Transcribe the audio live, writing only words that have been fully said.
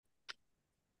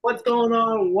What's going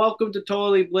on? Welcome to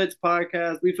Totally Blitz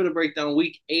Podcast. We're going to break down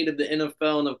week 8 of the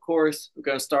NFL. And of course, we're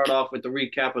going to start off with the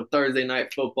recap of Thursday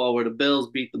Night Football where the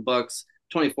Bills beat the Bucks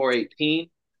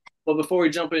 24-18. But before we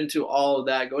jump into all of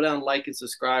that, go down, like, and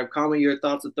subscribe. Comment your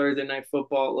thoughts of Thursday Night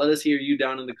Football. Let us hear you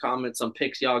down in the comments. Some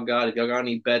picks y'all got. If y'all got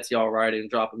any bets y'all writing,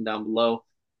 drop them down below.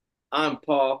 I'm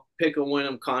Paul, pick a win,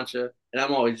 I'm Concha, and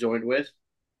I'm always joined with.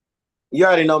 You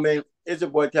already know, man. It's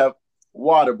your boy Kev,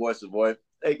 Water Boy Savoy,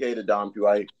 aka the Dom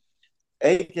PY,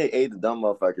 aka the dumb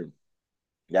motherfucker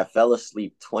that fell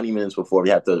asleep 20 minutes before we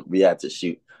had to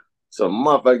shoot. So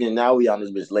motherfucking now we on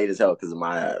this bitch late as hell because of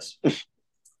my ass.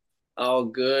 All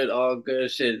good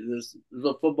shit. This is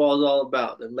what football is all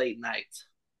about, the late nights.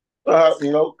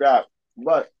 No crap.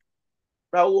 But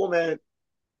Raul, man,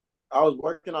 I was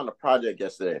working on a project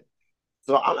yesterday.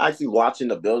 So I'm actually watching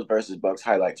the Bills versus Bucks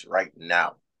highlights right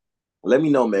now. Let me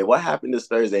know, man, what happened this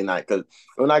Thursday night? Because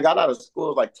when I got out of school,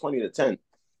 it was like 20-10.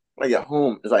 When I get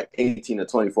home, it's like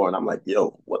 18-24. And I'm like,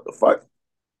 yo, what the fuck?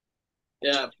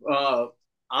 Yeah,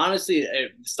 honestly,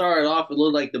 it started off. It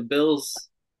looked like the Bills'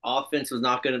 offense was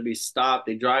not going to be stopped.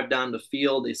 They drive down the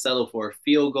field. They settle for a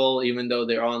field goal, even though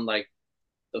they're on like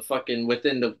the fucking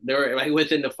they're like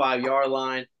within the 5 yard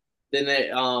line. Then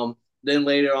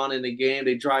later on in the game,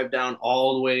 they drive down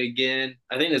all the way again.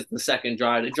 I think it's the second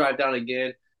drive. They drive down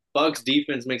again. Bucks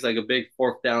defense makes like a big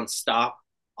fourth down stop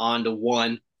on the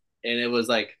one, and it was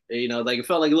like like it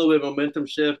felt like a little bit of momentum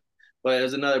shift. But it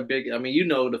was another big. I mean,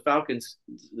 the Falcons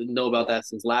know about that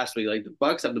since last week. Like the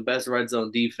Bucks have the best red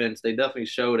zone defense. They definitely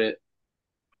showed it.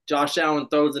 Josh Allen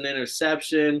throws an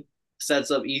interception,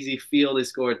 sets up easy field. They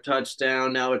score a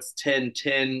touchdown. Now it's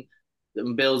 10-10.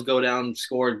 The Bills go down,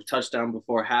 score a touchdown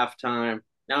before halftime.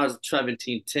 Now it's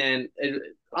 17-10.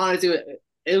 Honestly,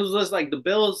 it was just like the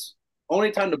Bills.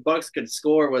 Only time the Bucks could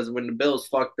score was when the Bills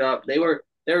fucked up. They were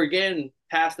getting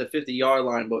past the 50-yard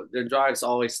line, but their drives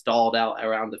always stalled out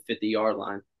around the 50-yard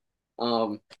line.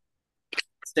 Um,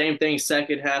 Same thing,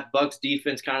 second half. Bucks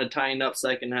defense kind of tightened up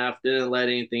second half. Didn't let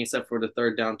anything except for the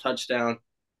third down touchdown.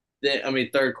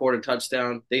 Third quarter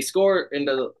touchdown. They score in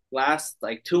the last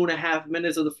like 2.5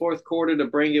 minutes of the fourth quarter to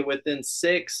bring it within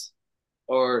six.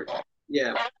 Or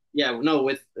yeah, yeah. No,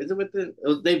 with is it within?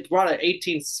 They brought it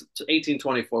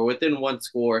 18-24 within one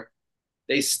score.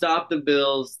 They stop the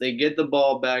Bills. They get the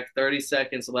ball back. 30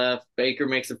 seconds left. Baker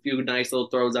makes a few nice little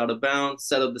throws out of bounds.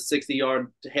 Set up the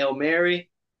 60-yard Hail Mary.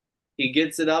 He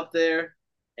gets it up there.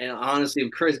 And honestly,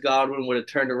 if Chris Godwin would have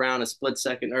turned around a split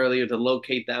second earlier to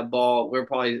locate that ball,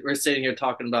 we're sitting here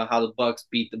talking about how the Bucks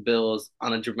beat the Bills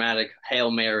on a dramatic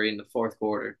Hail Mary in the fourth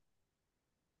quarter.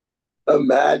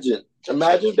 Imagine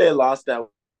if they lost that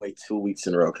way 2 weeks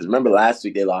in a row. Because remember last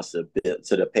week they lost to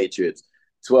the Patriots,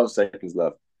 12 seconds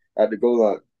left at the goal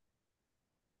line.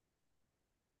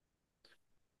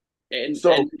 And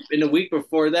So in the week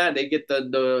before that, they get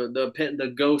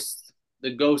the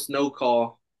ghost no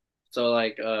call. So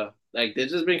like they've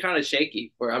just been kind of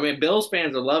shaky. I mean, Bills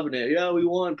fans are loving it. Yeah, we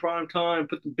won prime time.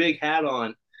 Put the big hat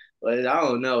on. But I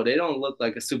don't know. They don't look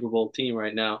like a Super Bowl team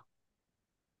right now.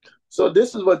 so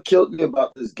this is what killed me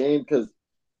about this game because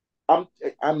I'm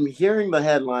I'm hearing the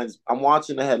headlines, I'm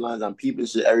watching the headlines, I'm peeping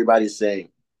shit. Everybody's saying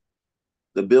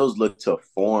the Bills look to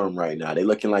form right now. They're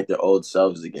looking like their old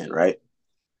selves again, right?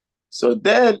 So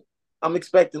then I'm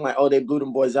expecting like, oh, they blew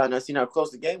them boys out, and I seen how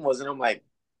close the game was, and I'm like,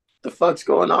 the fuck's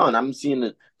going on? I'm seeing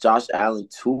the Josh Allen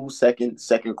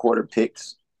second quarter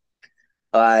picks.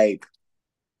 Like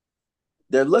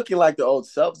they're looking like their old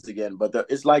selves again, but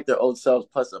it's like their old selves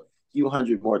plus a few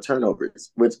hundred more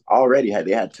turnovers, which already had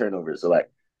they had turnovers. So like,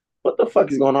 what the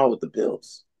fuck is going on with the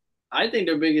Bills? I think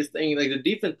their biggest thing, like the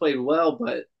defense played well,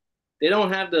 but they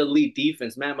don't have the elite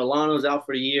defense. Matt Milano's out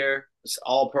for the year,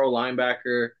 all pro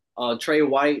linebacker. Trey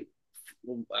White,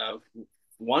 uh,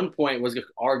 one point was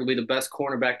arguably the best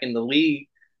cornerback in the league.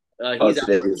 Oh He's out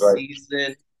shit, for the he's right.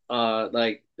 season.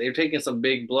 Like they're taking some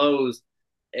big blows,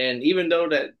 and even though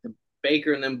that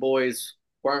Baker and them boys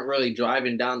weren't really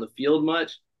driving down the field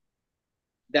much,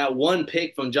 that one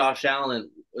pick from Josh Allen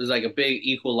was like a big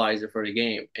equalizer for the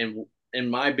game. And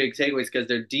my big takeaway is because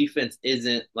their defense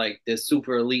isn't like this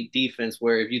super elite defense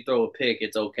where if you throw a pick,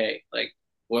 it's okay. Like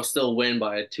we'll still win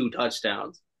by 2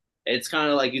 touchdowns. It's kind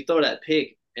of like you throw that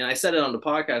pick, and I said it on the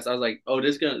podcast. I was like, "Oh,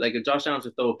 this is gonna like if Josh Allen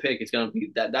should throw a pick, it's gonna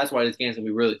be that. That's why this game's gonna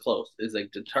be really close. It's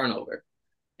like the turnover,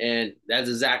 and that's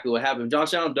exactly what happened. If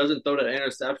Josh Allen doesn't throw that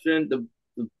interception, the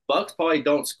Bucks probably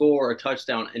don't score a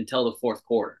touchdown until the fourth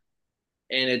quarter,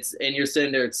 and you're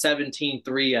sitting there at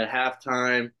 17-3 at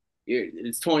halftime.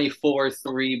 It's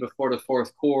 24-3 before the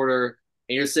fourth quarter,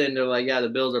 and you're sitting there like, yeah, the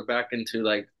Bills are back into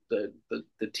like the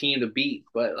team to beat.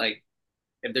 But like,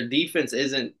 if their defense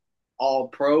isn't all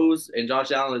pros and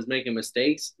Josh Allen is making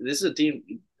mistakes, this is a team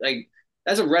like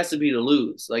that's a recipe to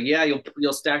lose. Like, yeah,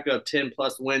 you'll stack up 10+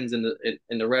 wins in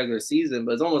the regular season,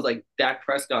 but it's almost like Dak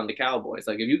Prescott and the Cowboys.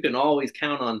 Like, if you can always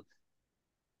count on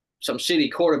some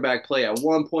shitty quarterback play at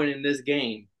one point in this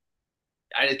game,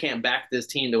 I just can't back this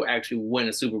team to actually win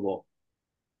a Super Bowl.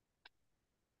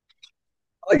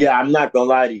 Oh, yeah, I'm not gonna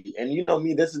lie to you. And you know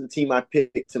me, this is the team I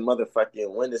picked to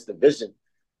motherfucking win this division.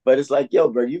 But it's like, yo,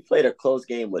 bro, you played a close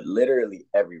game with literally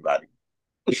everybody.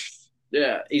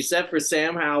 Yeah, except for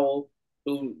Sam Howell,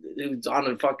 who's on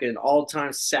a fucking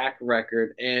all-time sack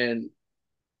record, and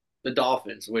the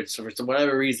Dolphins, which for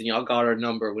whatever reason y'all got our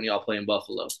number when y'all play in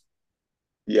Buffalo.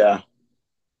 Yeah.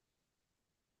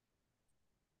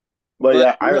 But But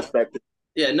yeah, I respect it.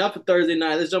 yeah, enough of Thursday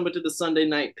night. Let's jump into the Sunday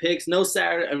night picks. No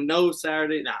Saturday, no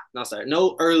Saturday, nah, not Saturday.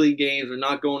 No early games. We're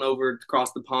not going over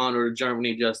across the pond or to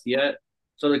Germany just yet.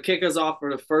 So to kick us off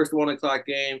for the first 1 o'clock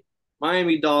game,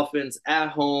 Miami Dolphins at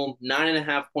home,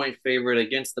 9.5 point favorite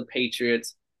against the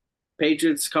Patriots.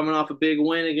 Patriots coming off a big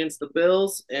win against the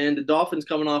Bills, and the Dolphins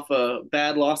coming off a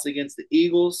bad loss against the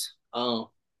Eagles.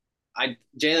 I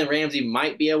Jalen Ramsey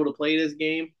might be able to play this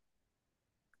game,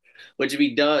 which if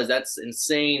he does, that's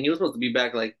insane. He was supposed to be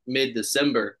back like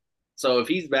mid-December. So if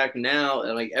he's back now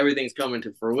and like everything's coming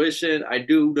to fruition, I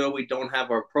do know we don't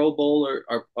have our Pro Bowler,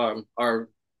 our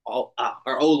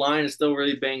O line is still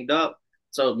really banged up.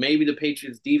 So maybe the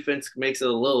Patriots defense makes it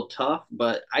a little tough.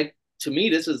 But to me,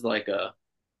 this is like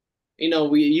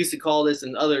we used to call this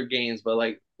in other games, but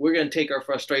like we're gonna take our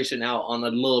frustration out on the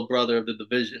little brother of the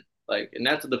division. Like, and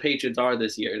that's what the Patriots are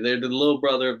this year. They're the little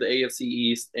brother of the AFC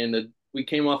East, and we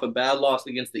came off a bad loss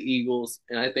against the Eagles,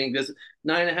 and I think this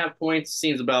 9.5 points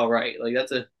seems about right. Like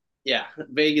yeah,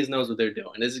 Vegas knows what they're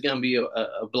doing. This is gonna be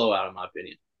a blowout in my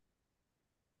opinion.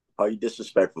 Oh, you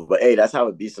disrespectful. But hey, that's how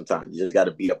it be sometimes. You just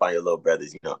gotta beat up on your little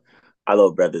brothers, you know. Our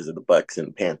little brothers are the Bucks and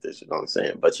the Panthers, you know what I'm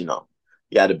saying? But you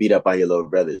gotta beat up on your little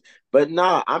brothers. But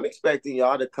nah, I'm expecting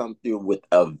y'all to come through with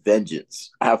a vengeance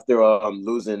after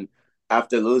losing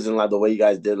like the way you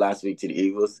guys did last week to the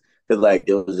Eagles. Because like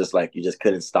it was just like you just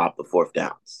couldn't stop the fourth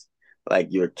downs.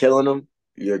 Like you were killing them,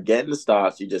 you're getting the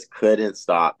stops, you just couldn't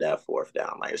stop that fourth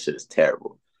down. Like this shit is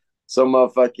terrible. So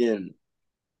motherfucking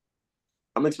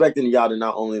I'm expecting y'all to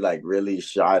not only like really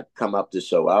shot come up to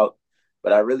show out,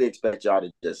 but I really expect y'all to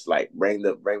just like bring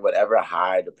whatever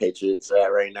high the Patriots are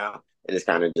at right now and just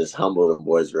kind of just humble the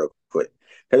boys real quick.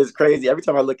 Because it's crazy. Every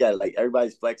time I look at it, like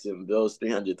everybody's flexing Bill's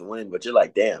 300th win, but you're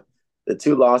like, damn, the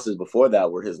two losses before that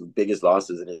were his biggest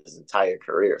losses in his entire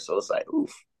career. So it's like,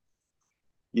 oof,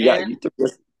 And you took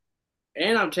this.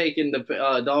 and I'm taking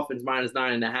the Dolphins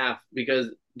 -9.5 because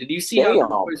did you see how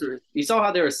Damn. you saw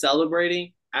how they were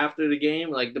celebrating after the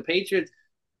game? Like the Patriots,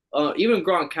 even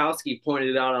Gronkowski pointed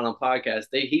it out on a podcast.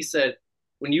 He said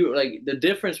when you like the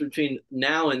difference between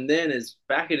now and then is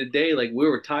back in the day, like we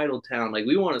were title town, like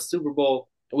we won a Super Bowl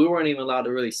and we weren't even allowed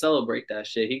to really celebrate that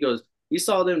shit. He goes, you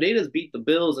saw them, they just beat the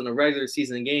Bills in a regular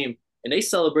season game and they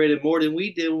celebrated more than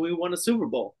we did when we won a Super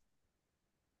Bowl.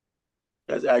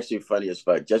 That's actually funny as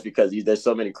fuck. Just because there's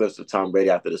so many clips of Tom Brady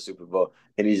after the Super Bowl,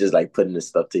 and he's just like putting this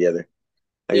stuff together.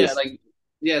 I Yeah, guess like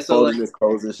yeah, so like folding his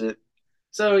clothes and shit.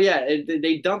 so yeah,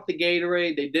 they dumped the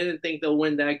Gatorade. They didn't think they'll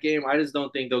win that game. I just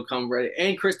don't think they'll come ready.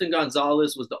 And Christian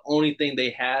Gonzalez was the only thing they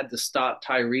had to stop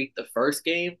Tyreek the first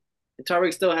game. And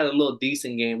Tyreek still had a little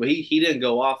decent game, but he didn't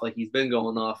go off like he's been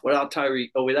going off. Without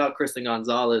Tyreek or without Christian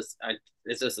Gonzalez,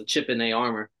 it's just a chip in their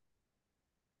armor.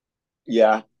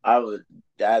 Yeah, I would.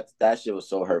 That shit was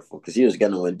so hurtful because he was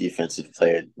gonna win Defensive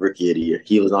Player Rookie of the Year.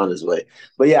 He was on his way.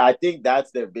 But yeah, I think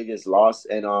that's their biggest loss,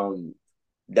 and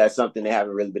that's something they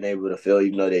haven't really been able to fill,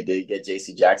 even though they did get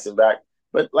J.C. Jackson back.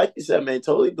 But like you said, man,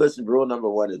 totally blitzing. Rule number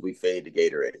one is we fade the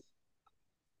Gatorade.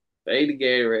 Fade the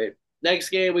Gatorade. Next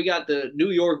game, we got the New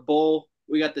York Bowl.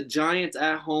 We got the Giants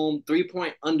at home, 3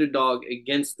 point underdog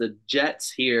against the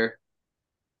Jets here.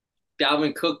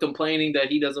 Dalvin Cook complaining that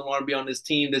he doesn't want to be on this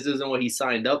team. This isn't what he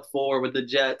signed up for with the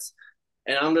Jets.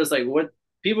 And I'm just like, what?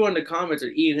 People in the comments are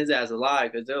eating his ass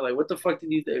alive because they're like, what the fuck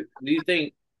did you think? Do you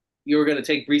think you were going to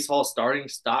take Brees Hall's starting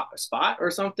spot or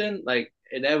something? Like,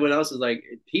 and everyone else is like,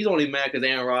 he's only mad because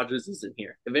Aaron Rodgers isn't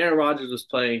here. If Aaron Rodgers was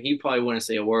playing, he probably wouldn't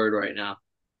say a word right now.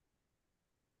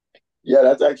 Yeah,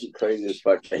 that's actually crazy as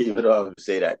fuck. Even though I would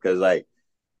say that because like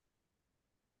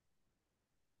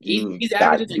you He's got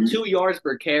averaging like 2 yards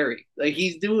per carry. Like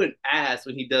he's doing ass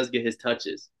when he does get his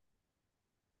touches.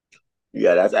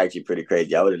 yeah, that's actually pretty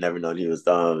crazy. I would have never known he was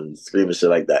screaming shit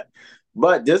like that.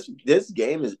 But this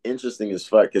game is interesting as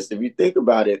fuck because if you think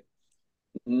about it,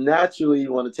 naturally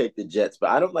you want to take the Jets, but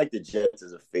I don't like the Jets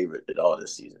as a favorite at all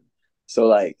this season. So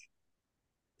like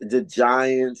the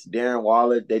Giants, Darren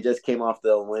Waller, they just came off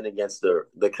the win against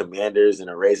the Commanders in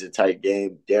a razor tight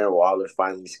game. Darren Waller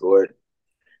finally scored.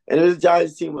 And if the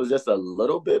Giants team was just a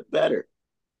little bit better,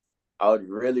 I would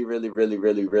really, really, really,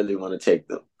 really, really want to take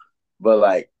them. But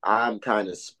like I'm kind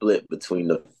of split between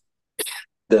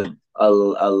the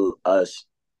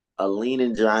a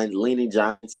leaning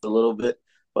Giants a little bit,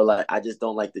 but like I just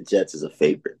don't like the Jets as a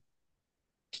favorite.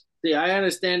 See, I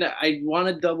understand that. I want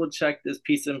to double check this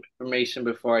piece of information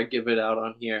before I give it out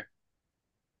on here.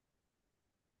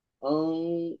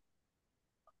 Um,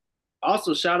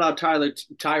 Also, shout out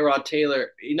Tyrod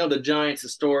Taylor. You know the Giants'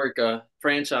 historic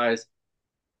franchise.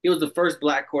 He was the first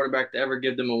black quarterback to ever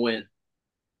give them a win.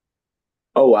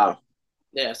 Oh wow.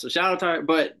 Yeah, so shout out Tyrod.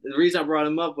 But the reason I brought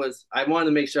him up was I wanted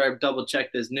to make sure I double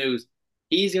checked this news.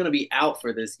 He's going to be out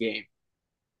for this game.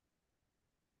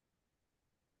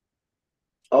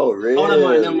 Oh Oh, never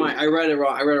mind, never really? mind. I read it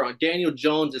wrong. I read it wrong. Daniel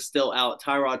Jones is still out.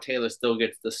 Tyrod Taylor still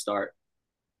gets the start.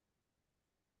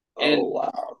 Oh And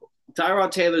wow.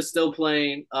 Tyrod Taylor's still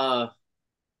playing. I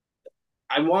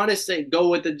want to say go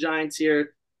with the Giants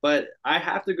here, but I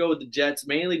have to go with the Jets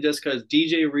mainly just because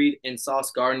DJ Reed and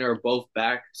Sauce Gardner are both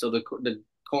back, so the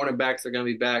cornerbacks are going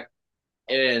to be back,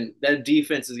 and that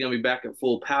defense is going to be back at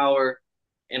full power,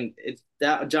 and it's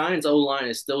that Giants O line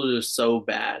is still just so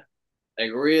bad,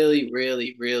 like really,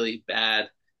 really, really bad.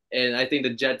 And I think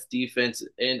the Jets defense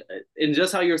and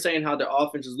just how you're saying how their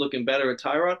offense is looking better with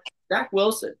Tyrod, Zach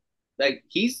Wilson, like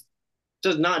he's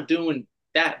just not doing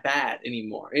that bad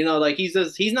anymore. You know, like he's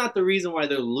not the reason why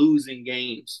they're losing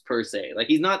games per se. Like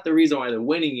he's not the reason why they're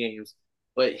winning games,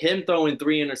 but him throwing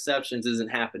three interceptions isn't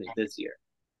happening this year.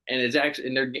 And it's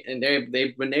actually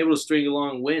they've been able to string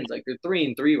along wins. Like they're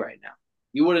 3-3 right now.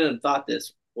 You wouldn't have thought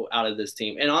this out of this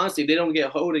team. And honestly, if they don't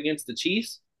get hoed against the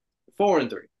Chiefs,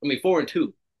 4-3. I mean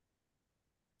 4-2.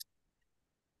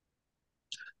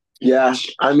 Yeah,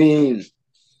 I mean,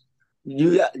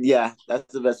 yeah,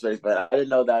 that's the best way. But I didn't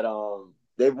know that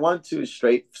they've won two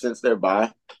straight since their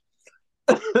bye.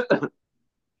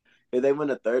 If they win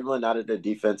a third one, now that their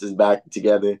defense is back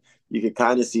together, you can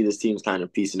kind of see this team's kind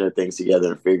of piecing their things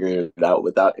together and figuring it out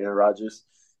without Aaron Rodgers.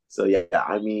 So yeah,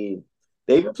 I mean,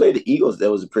 they even played the Eagles.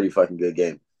 That was a pretty fucking good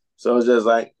game. So it's just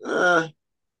like,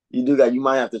 you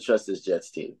might have to trust this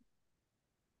Jets team.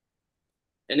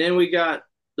 And then we got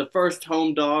the first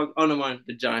home dog. Oh no, mind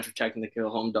the Giants are technically a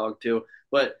home dog too.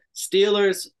 But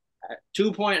Steelers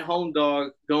 2-point home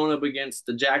dog going up against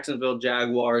the Jacksonville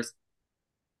Jaguars.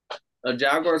 The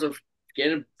Jaguars are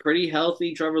getting pretty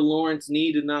healthy. Trevor Lawrence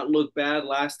knee did not look bad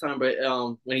last time, but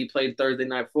when he played Thursday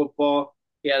night football,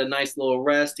 he had a nice little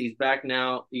rest. He's back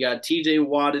now. You got TJ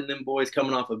Watt and them boys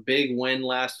coming off a big win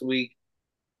last week.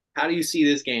 How do you see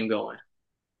this game going?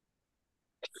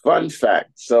 Fun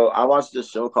fact. So I watched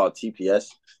this show called TPS,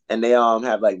 and they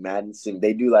have like Madden sim.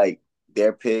 They do like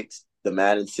their picks, the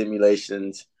Madden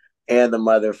simulations, and the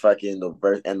motherfucking the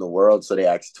birth and the world. So they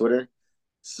asked Twitter.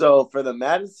 So for the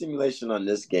Madden simulation on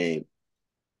this game,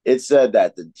 it said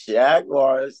that the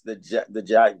Jaguars, the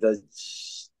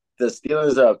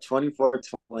Steelers are up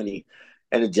 24-20,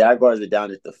 and the Jaguars are down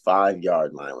at the 5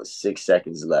 yard line with 6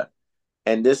 seconds left.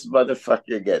 And this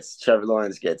motherfucker Trevor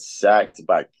Lawrence gets sacked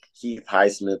by Keith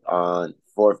Highsmith on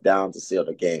fourth down to seal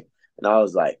the game. And I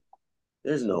was like,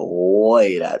 there's no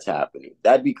way that's happening.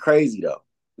 That'd be crazy though.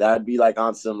 That'd be like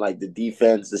on some like the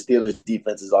Steelers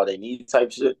defense is all they need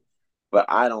type shit. But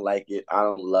I don't like it. I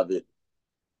don't love it.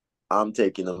 I'm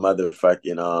taking the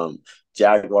motherfucking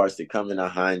Jaguars to come in a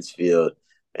Heinz Field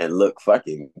and look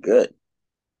fucking good.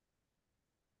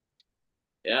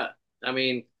 Yeah, I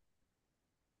mean,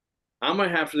 I'm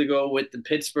gonna have to go with the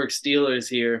Pittsburgh Steelers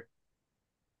here.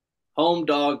 Home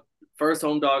dog, first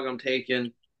home dog I'm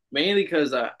taking, mainly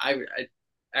because I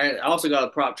also got a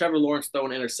prop. Trevor Lawrence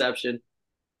throwing interception.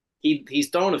 He's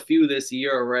thrown a few this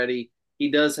year already. He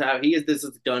is this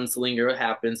is a gunslinger. It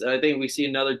happens, and I think we see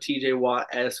another T.J. Watt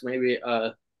esque maybe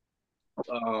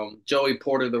Joey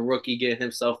Porter the rookie getting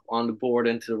himself on the board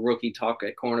into the rookie talk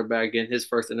at cornerback getting his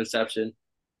first interception.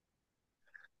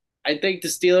 I think the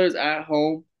Steelers at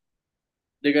home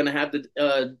they're gonna have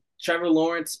the Trevor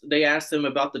Lawrence. They asked him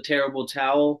about the terrible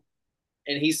towel,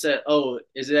 and he said, "Oh,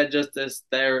 is that just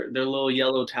their little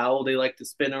yellow towel they like to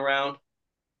spin around?"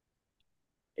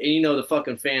 And you know the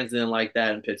fucking fans didn't like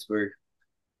that in Pittsburgh.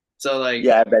 So like,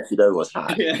 Yeah, I bet you that was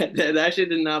hot. yeah, that shit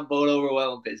did not bode over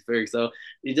well in Pittsburgh. So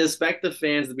you just expect the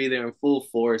fans to be there in full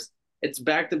force. It's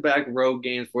back to back road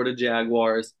games for the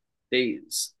Jaguars. They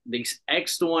they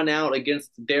xed one out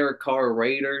against the Derek Carr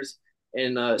Raiders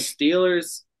and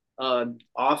Steelers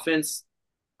offense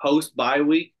post bye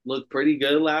week looked pretty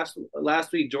good last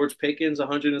week. George Pickens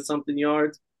 100 and something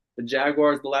yards. The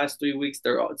Jaguars, the last 3 weeks,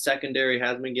 their secondary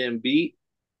has been getting beat.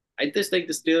 I just think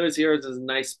the Steelers here is a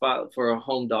nice spot for a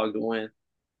home dog to win.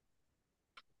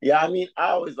 Yeah, I mean, I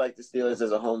always like the Steelers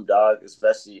as a home dog,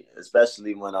 especially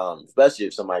when especially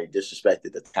if somebody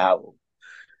disrespected the towel.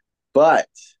 But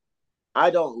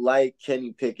I don't like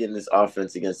Kenny picking this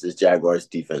offense against this Jaguars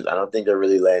defense. I don't think they're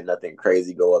really letting nothing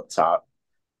crazy go up top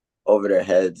over their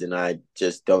heads, and I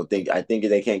just don't think. I think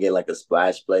they can't get like a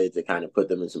splash play to kind of put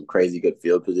them in some crazy good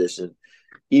field position.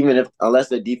 Even if unless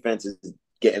the defense is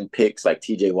getting picks like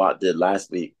TJ Watt did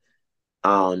last week, I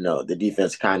don't know. The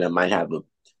defense kind of might have a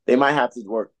they might have to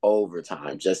work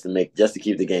overtime just to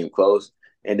keep the game close.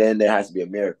 And then there has to be a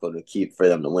miracle to keep for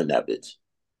them to win that bitch.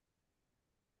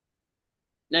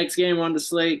 Next game on the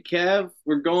slate, Kev,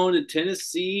 we're going to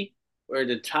Tennessee, where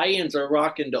the Titans are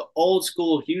rocking the old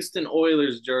school Houston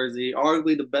Oilers jersey,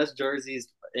 arguably the best jerseys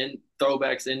in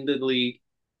throwbacks in the league,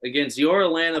 against your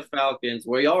Atlanta Falcons,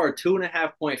 where y'all are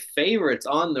 2.5 point favorites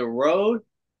on the road.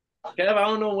 Kev, I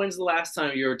don't know when's the last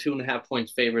time you were 2.5 point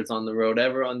favorites on the road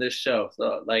ever on this show.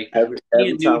 So like Every be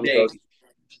a every new time we day. go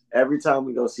every time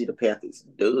we go see the Panthers,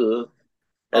 duh.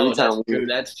 Every Oh, time that's we true.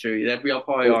 That's true. That y'all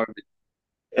probably are.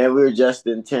 and we were just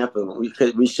in Tampa.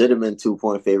 We should have been 2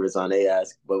 point favorites on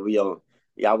AS, but we don't.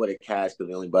 Yeah, I would have cashed because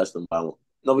we only bust them by one.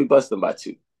 No, we bust them by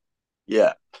two.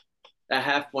 Yeah, That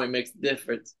half point makes a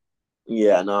difference.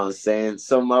 yeah. No, I'm saying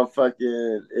so.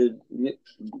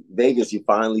 Vegas, you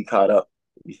finally caught up.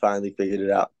 You finally figured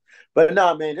it out. But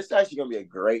no, man, this is actually gonna be a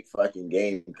great fucking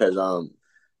game because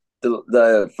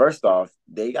the first off,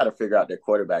 they got to figure out their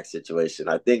quarterback situation.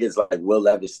 I think it's like Will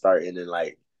Levis starting and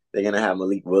like they're gonna have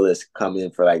Malik Willis come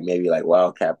in for like maybe like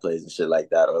wildcat plays and shit like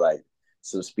that, or like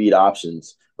some speed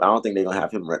options. But I don't think they're gonna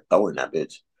have him throwing that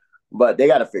bitch. But they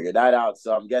got to figure that out.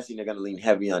 So I'm guessing they're gonna lean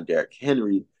heavy on Derrick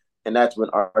Henry, and that's when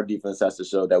our defense has to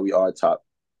show that we are top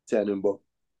 10 in both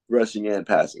rushing and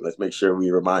passing. Let's make sure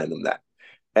we remind them that.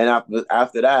 And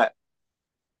after that,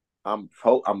 I'm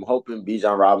hoping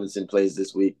Bijan Robinson plays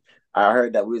this week. I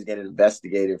heard that we was getting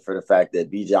investigated for the fact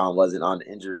that Bijan wasn't on the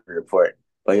injury report,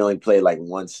 but he only played like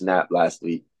one snap last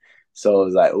week. So it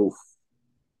was like, oof,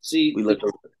 See, we the look.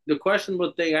 the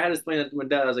questionable thing, I had to explain that to my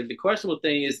dad. I was like, the questionable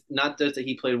thing is not just that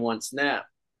he played one snap,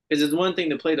 because it's one thing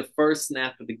to play the first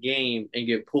snap of the game and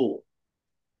get pulled.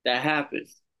 That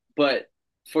happens. But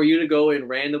for you to go in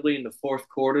randomly in the fourth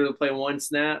quarter to play one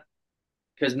snap,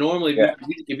 because normally Yeah,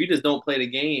 if you just don't play the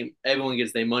game, everyone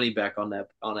gets their money back on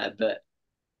that bet.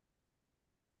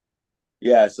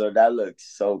 yeah. So that looks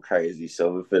so crazy.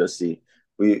 So we're gonna see.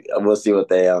 We'll see what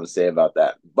they say about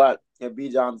that. But if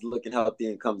Bijan's looking healthy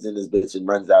and comes in this bitch and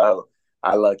runs out,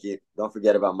 I like it. Don't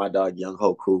forget about my dog Young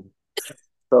Hoku.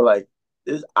 So like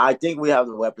this, I think we have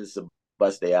the weapons to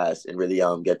bust their ass and really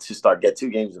get 2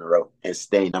 games in a row and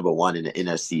stay number one in the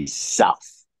NFC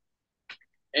South.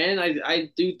 And I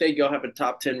do think y'all have a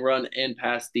top 10 run and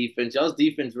pass defense. Y'all's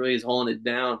defense really is holding it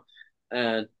down.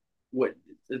 Uh, what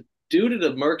due to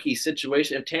the murky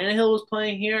situation, if Tannehill was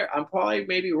playing here, I'm probably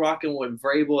maybe rocking with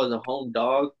Vrabel as a home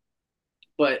dog.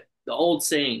 But the old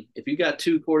saying, if you got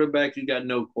two quarterbacks, you got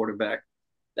no quarterback.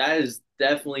 That is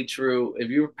definitely true. If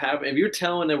you're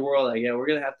telling the world like, yeah, we're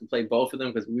gonna have to play both of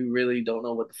them because we really don't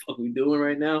know what the fuck we're doing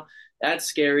right now, that's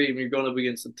scary. And you're going up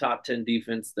against the top 10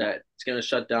 defense that it's gonna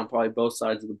shut down probably both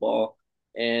sides of the ball.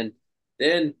 And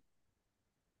then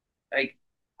like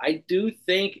I do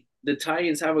think the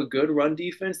Titans have a good run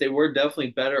defense. They were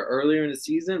definitely better earlier in the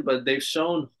season, but they've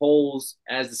shown holes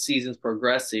as the season's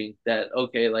progressing that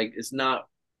okay, like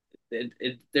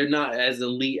they're not as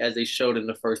elite as they showed in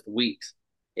the first weeks.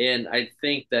 And I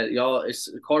think that y'all, it's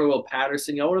Cardwell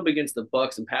Patterson. Y'all went up against the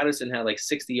Bucks, and Patterson had like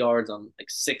 60 yards on like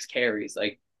 6 carries.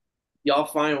 Like y'all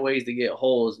find ways to get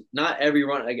holes. Not every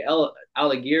run, like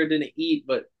Alligator didn't eat,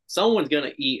 but someone's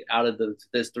gonna eat out of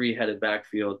this three-headed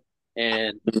backfield.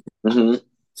 And Mm-hmm.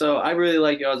 so I really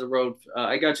like y'all as a road.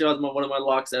 I got y'all as one of my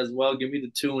locks as well. Give me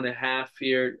the 2.5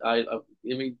 here.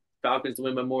 Give me Falcons to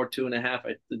win by more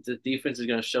 2.5. The defense is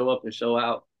going to show up and show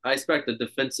out. I expect a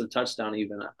defensive touchdown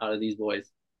even out of these boys.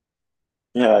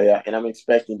 Yeah, yeah. And I'm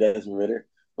expecting Desmond Ritter.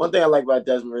 One thing I like about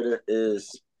Desmond Ritter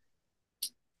is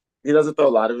he doesn't throw a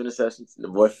lot of interceptions. The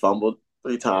boy fumbled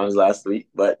 3 times last week,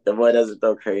 but the boy doesn't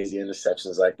throw crazy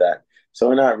interceptions like that. So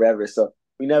we're not rever. So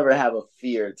we never have a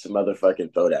fear to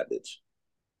motherfucking throw that bitch.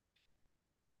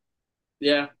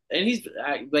 Yeah, and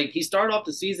he started off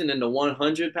the season in the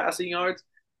 100 passing yards.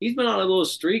 He's been on a little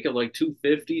streak of like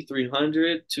 250,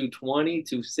 300, 220,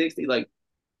 260, like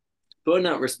putting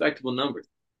out respectable numbers.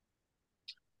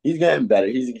 He's getting better.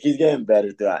 He's getting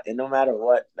better throughout. And no matter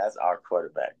what, that's our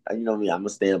quarterback. You know me, I'm gonna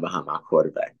stand behind my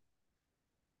quarterback.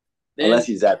 Then Unless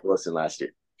he's Zach Wilson last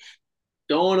year.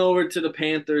 going over to the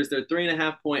Panthers. They're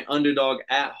 3.5 point underdog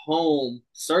at home,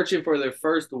 searching for their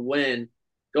first win.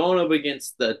 Going up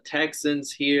against the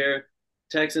Texans here.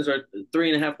 Texans are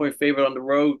 3.5 point favorite on the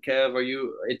road. Kev, are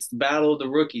you? It's the battle of the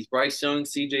rookies. Bryce Young,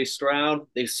 C.J. Stroud.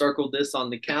 They've circled this on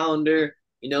the calendar.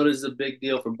 You know this is a big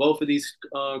deal for both of these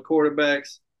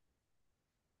quarterbacks.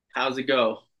 How's it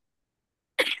go?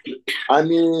 I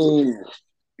mean,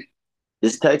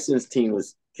 this Texans team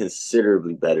was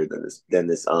considerably better than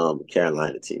this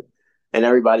Carolina team. And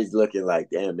everybody's looking like,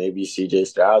 damn, maybe CJ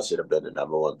Stroud should have been the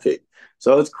number one pick.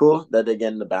 So it's cool that they're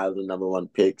getting the battle of the number one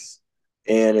picks.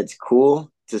 And it's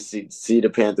cool to see the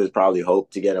Panthers probably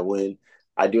hope to get a win.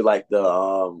 I do like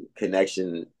the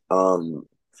connection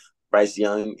Bryce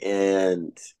Young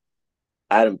and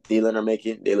Adam Thielen are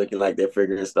making. They're looking like they're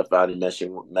figuring stuff out and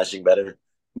meshing better.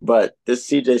 But this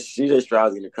CJ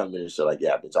Stroud's gonna come in and show like,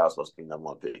 yeah, bitch, I was supposed to be number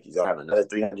one pick. He's gonna have another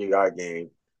 300-yard game,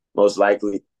 most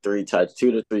likely 2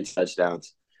 to 3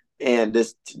 touchdowns. And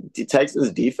the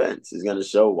Texans defense is gonna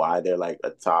show why they're like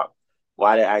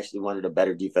why they're actually one of the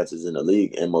better defenses in the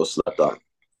league and most slept on.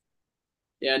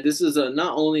 Yeah, this is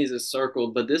not only is it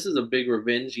circled, but this is a big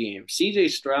revenge game. CJ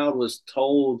Stroud was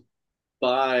told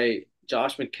by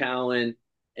Josh McCown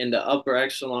and the upper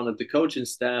echelon of the coaching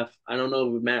staff. I don't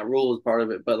know if Matt Rule is part of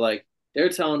it, but like they're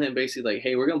telling him basically like,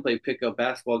 hey, we're gonna play pickup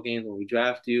basketball games when we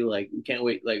draft you. Like we can't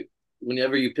wait. Like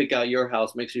whenever you pick out your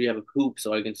house, make sure you have a hoop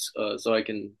so I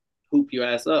can hoop your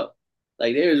ass up.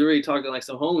 Like they was really talking like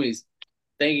some homies,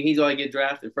 thinking he's gonna get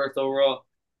drafted first overall,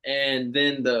 and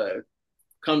then the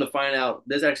come to find out,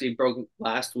 this actually broke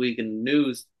last week in the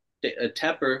news.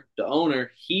 Tepper, the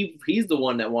owner, he's the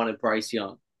one that wanted Bryce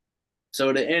Young. So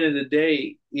at the end of the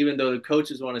day, even though the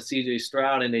coaches wanted C.J.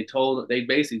 Stroud and they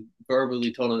basically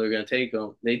verbally told him they're going to take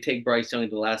him, they take Bryce Young at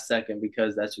the last second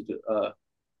because that's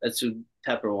who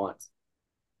Tepper wants.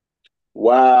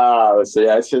 Wow. So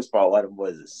yeah, it's his fault. Why the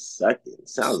boys a second?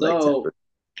 Sounds like So Tepper.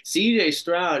 C.J.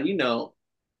 Stroud,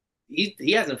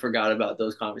 he hasn't forgot about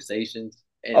those conversations.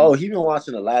 Oh, And he been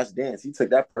watching The Last Dance. He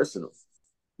took that personal.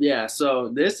 yeah, so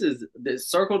this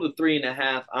circle to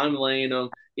 3.5. I'm laying them.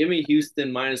 Give me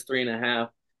Houston minus 3.5.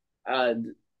 Uh,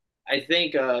 I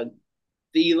think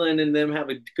Thielen and them have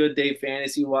a good day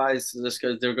fantasy wise, just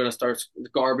because they're going to start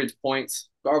garbage points.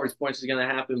 Garbage points is going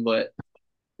to happen, but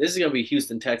this is going to be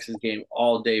Houston Texas game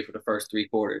all day for the first 3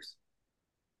 quarters.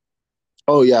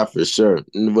 Oh yeah, for sure,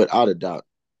 without a doubt.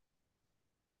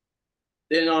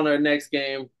 Then on our next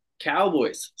game,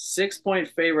 Cowboys 6 point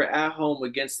favorite at home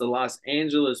against the Los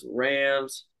Angeles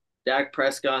Rams. Dak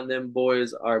Prescott and them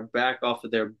boys are back off of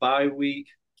their bye week.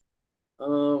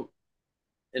 Um,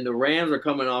 and the Rams are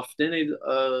coming off. Then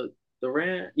the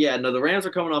Rams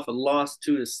are coming off a loss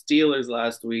to the Steelers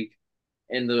last week,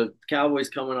 and the Cowboys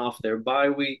coming off their bye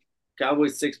week.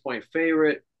 Cowboys 6 point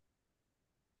favorite.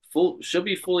 Should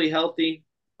be fully healthy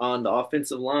on the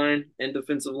offensive line and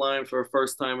defensive line for a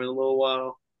first time in a little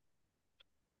while.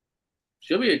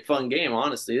 Should be a fun game,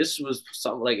 honestly. This was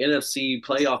something like NFC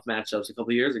playoff matchups a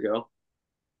couple years ago.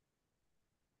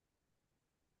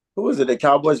 Who was it? The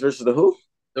Cowboys versus the who?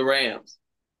 The Rams.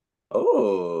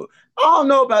 Oh, I don't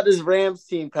know about this Rams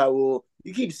team, Kyle.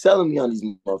 You keep selling me on these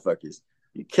motherfuckers.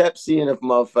 You kept seeing if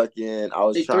motherfucking I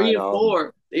was They three trying and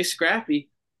four. They scrappy.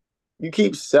 you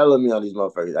keep selling me on these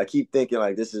motherfuckers. I keep thinking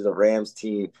like this is a Rams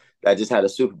team that just had a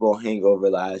Super Bowl hangover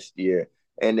last year.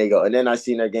 And they go, and then I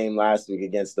seen their game last week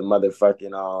against the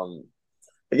motherfucking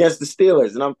against the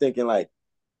Steelers. And I'm thinking like,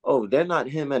 oh, they're not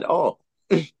him at all.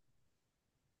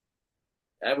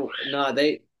 No,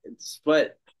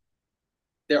 but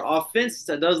their offense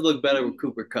that does look better with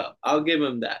Cooper Cup. I'll give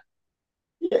him that.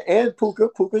 Yeah, and Puka.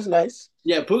 Puka's nice.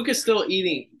 Yeah, Puka's still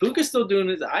eating. Puka's still doing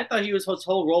his. I thought his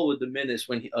whole role would diminish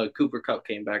when Cooper Cup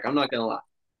came back. I'm not gonna lie,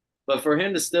 but for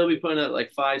him to still be putting up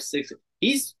like 5, 6,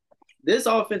 this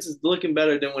offense is looking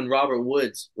better than when Robert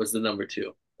Woods was the number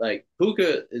two. Like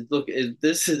Puka is looking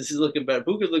better.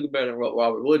 Puka's looking better than what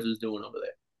Robert Woods was doing over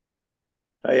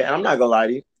there. Yeah, I'm not gonna lie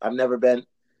to you. I've never been.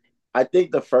 I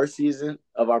think the first season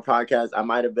of our podcast, I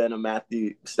might have been a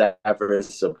Matthew Stafford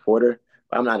supporter.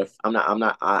 But I'm not. I'm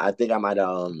not. I think I might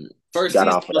have First got season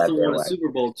off of that also won a bandwagon. Super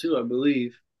Bowl too, I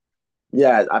believe.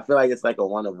 Yeah, I feel like it's like a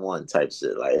one of one type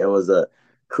shit. Like it was a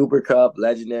Cooper Cup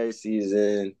legendary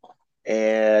season,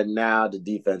 and now the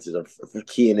defenses are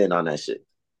keying in on that shit.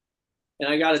 And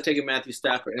I got to take a Matthew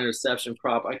Stafford interception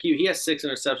prop. He has 6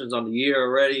 interceptions on the year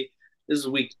already. This is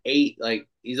week 8. Like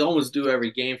he's almost due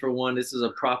every game for one. This is a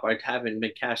prop I haven't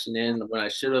been cashing in when I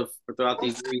should have throughout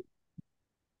these weeks.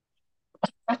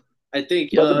 I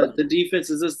think the defense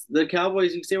is just the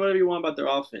Cowboys. You can say whatever you want about their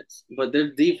offense, but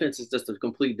their defense is just a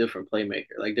complete different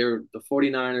playmaker. Like they're the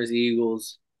 49ers,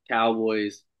 Eagles,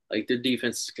 Cowboys. Like their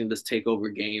defense can just take over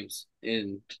games.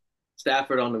 And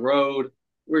Stafford on the road,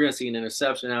 we're gonna see an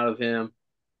interception out of him.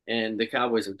 And the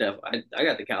Cowboys are definitely. I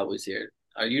got the Cowboys here.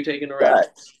 Are you taking the Rams?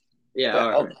 Facts. Yeah. All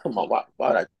Oh, right. come on. Why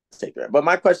would I take that? But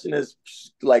my question is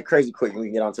like crazy quick. We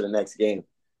can get on to the next game.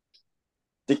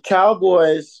 The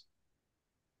Cowboys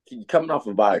coming off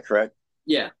a bye, correct?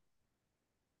 Yeah.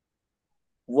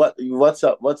 What's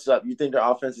up? What's up? You think their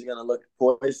offense is gonna look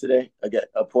poised today? Again,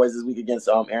 poised this week against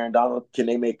Aaron Donald? Can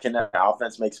that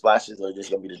offense make splashes, or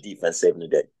just gonna be the defense saving the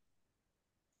day?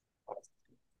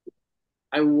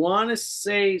 I want to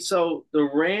say so. The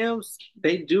Rams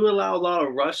they do allow a lot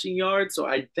of rushing yards, so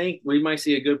I think we might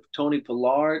see a good Tony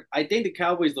Pollard. I think the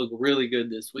Cowboys look really good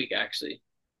this week, actually.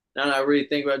 Now that I really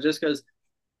think about it, just because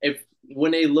if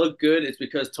when they look good, it's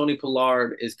because Tony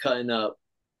Pollard is cutting up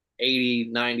 80,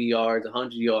 90 yards,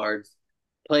 100 yards,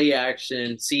 play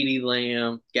action, CeeDee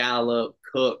Lamb, Gallup,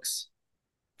 Cooks.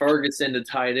 Ferguson, the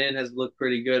tight end, has looked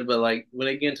pretty good, but like when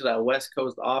they get into that West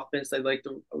Coast offense, they like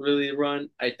to really run.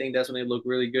 I think that's when they look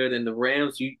really good. And the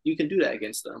Rams, you can do that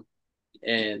against them,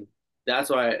 and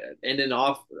that's why. And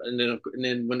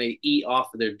then when they eat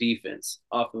off of their defense,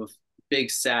 off of big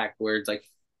sack where it's like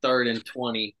 3rd and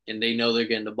 20, and they know they're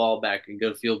getting the ball back in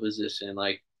good field position,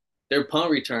 like their punt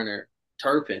returner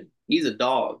Turpin, he's a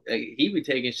dog. Like, he be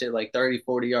taking shit like 30,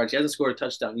 40 yards. He hasn't scored a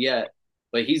touchdown yet,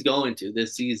 but he's going to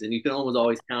this season. You can almost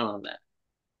always count on that.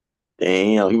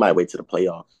 Damn, he might wait to the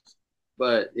playoffs.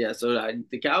 But yeah, so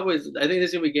the Cowboys, I think this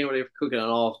is gonna be a game where they're cooking on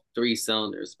all three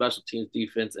cylinders: special teams,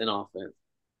 defense, and offense.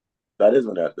 That is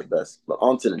when they're at the best. But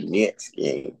on to the next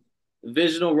game.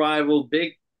 Divisional rival,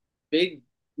 big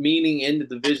meaning in the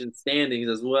division standings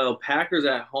as well. Packers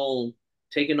at home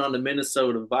taking on the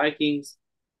Minnesota Vikings.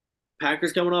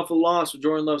 Packers coming off a loss.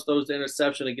 Jordan Love throws the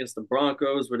interception against the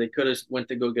Broncos, where they could have went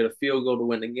to go get a field goal to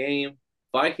win the game.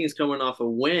 Vikings coming off a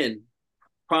win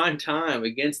prime time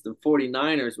against the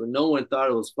 49ers when no one thought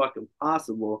it was fucking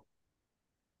possible.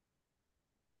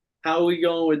 How are we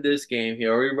going with this game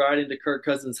here? Are we riding the Kirk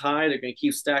Cousins high? They're going to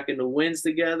keep stacking the wins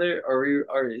together,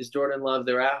 or is Jordan Love?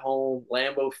 They're at home,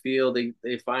 Lambeau Field.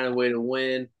 They find a way to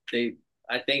win.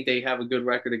 I think they have a good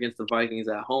record against the Vikings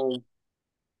at home.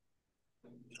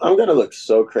 I'm gonna look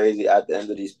so crazy at the end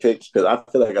of these picks because I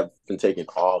feel like I've been taking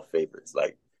all favorites.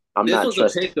 Like I'm This not was a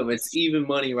trusting. pick 'em. It's even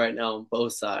money right now on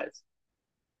both sides.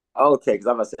 Okay, because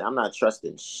I'm gonna say I'm not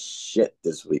trusting shit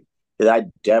this week. Because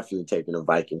I definitely taking the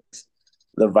Vikings.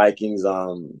 The Vikings.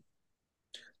 I'm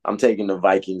taking the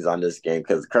Vikings on this game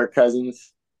because Kirk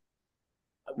Cousins.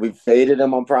 We faded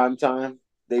them on prime time.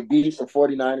 They beat the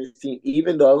 49ers team,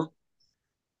 even though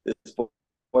this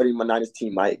 49ers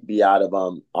team might be out of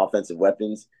offensive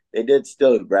weapons. They did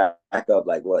still rack up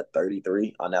like what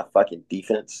 33 on that fucking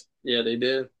defense. Yeah, they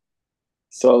did.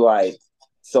 So like,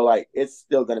 so it's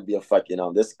still gonna be a fucking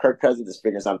this Kirk Cousins is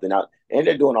figuring something out, and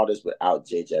they're doing all this without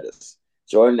Jay Jettis.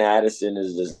 Jordan Addison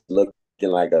is just looking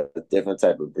like a different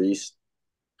type of beast.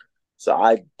 So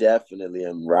I definitely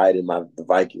am riding the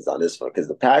Vikings on this one because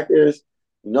the Packers,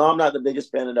 I'm not the biggest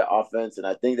fan of their offense, and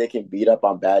I think they can beat up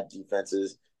on bad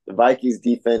defenses. The Vikings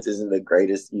defense isn't the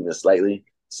greatest, even slightly.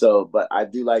 So, but I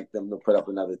do like them to put up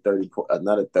another 30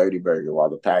 burger, while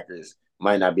the Packers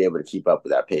might not be able to keep up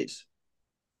with that pace.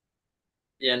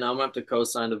 Yeah, no, I'm gonna have to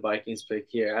co-sign the Vikings pick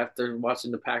here. After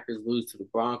watching the Packers lose to the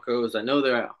Broncos, I know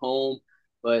they're at home,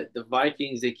 but the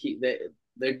Vikings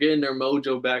they're getting their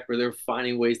mojo back where they're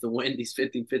finding ways to win these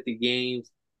 50-50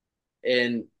 games.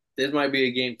 And this might be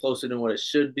a game closer than what it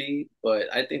should be,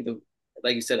 but I think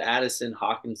like you said, Addison,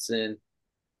 Hawkinson,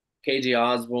 KJ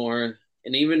Osborne,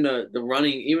 and even the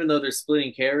running, even though they're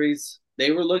splitting carries,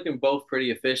 they were looking both pretty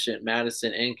efficient,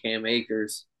 Madison and Cam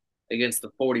Akers, against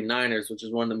the 49ers, which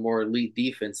is one of the more elite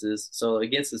defenses. So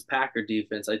against this Packer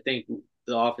defense, I think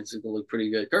the offense is going to look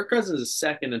pretty good. Kirk Cousins is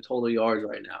second in total yards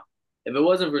right now. If it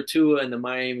wasn't for Tua and the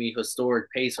Miami historic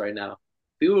pace right now,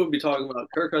 people would be talking about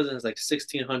Kirk Cousins like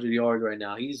 1,600 yards right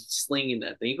now. He's slinging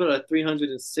that thing. He put up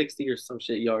 360 or some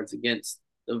shit yards against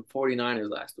the 49ers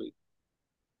last week.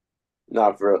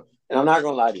 Not for real. And I'm not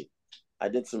gonna lie to you. I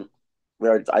did some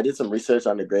I did some research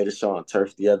on the greatest show on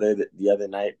turf the other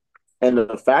night. And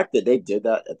the fact that they did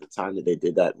that at the time that they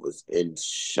did that was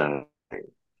insane.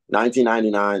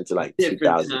 1999 to like Different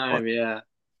 2001. time, yeah.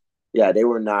 Yeah, they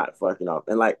were not fucking up.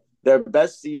 And like their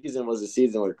best season was the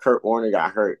season where Kurt Warner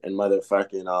got hurt and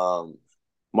motherfucking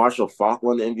Marshall Faulk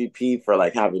won the MVP for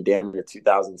like having damn near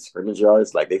 2,000 scrimmage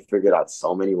yards. Like they figured out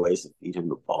so many ways to feed him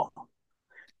the ball.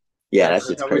 Yeah, Yeah, that that's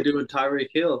shit's how we're crazy. doing Tyreek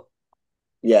Hill.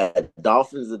 Yeah,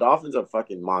 Dolphins. The Dolphins are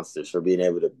fucking monsters for being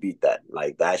able to beat that.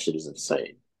 Like that shit is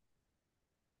insane.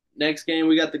 Next game,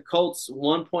 we got the Colts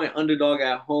 1 point underdog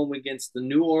at home against the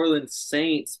New Orleans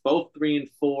Saints, both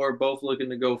 3-4, both looking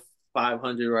to go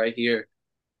 500 right here.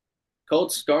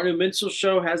 Colts Gardner Minshew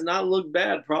show has not looked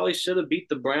bad. Probably should have beat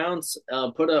the Browns.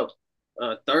 Put up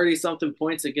 30 something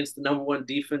points against the number one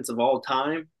defense of all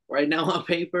time right now on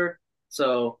paper.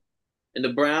 So, and the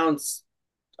Browns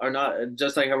are not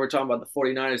just like how we're talking about the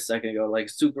 49ers a second ago, like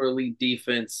super elite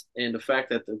defense. And the fact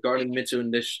that the Gardner Mitchell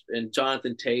and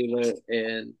Jonathan Taylor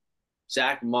and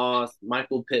Zach Moss,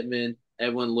 Michael Pittman,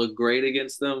 everyone looked great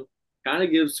against them, kind of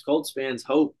gives Colts fans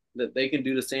hope that they can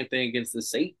do the same thing against the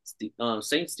Saints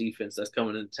defense that's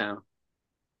coming into town.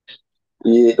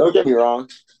 Yeah, don't get me wrong.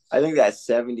 I think that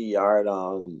 70-yard,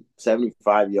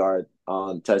 75-yard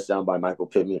touchdown by Michael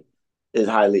Pittman is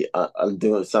highly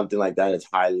doing something like that is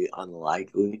highly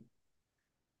unlikely.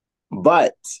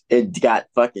 But it got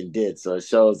fucking did, so it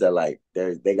shows that like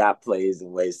they got plays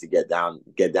and ways to get down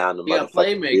the You got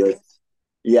motherfucking field. playmakers.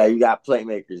 Yeah, you got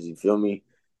playmakers. You feel me?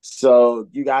 So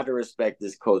you got to respect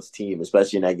this Colts team,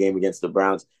 especially in that game against the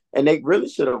Browns. And they really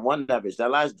should have won that bitch.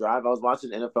 That last drive, I was watching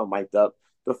NFL mic'd up.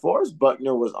 DeForest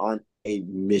Buckner was on a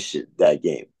mission that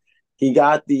game. He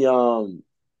got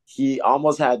he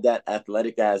almost had that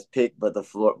athletic ass pick, but the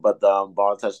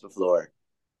ball touched the floor.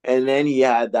 And then he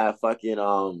had that fucking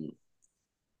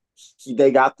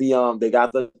they got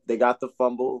the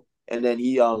fumble, and then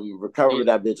he recovered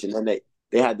Yeah, that bitch, and then they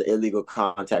had the illegal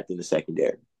contact in the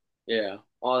secondary. yeah,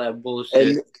 all that bullshit.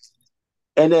 And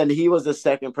and then he was the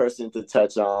second person to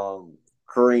touch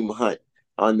Kareem Hunt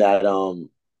on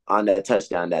that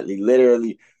touchdown that he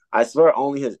literally, I swear,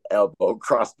 only his elbow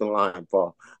crossed the line,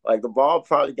 Paul. Like the ball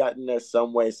probably got in there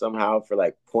some way somehow for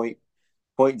like point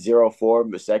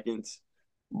 0.04 seconds,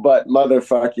 but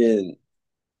motherfucking,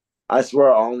 I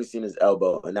swear I only seen his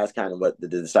elbow, and that's kind of what the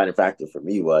deciding factor for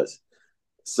me was.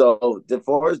 So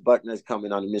DeForest Buckner is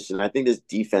coming on a mission. I think this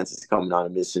defense is coming on a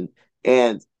mission,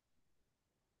 and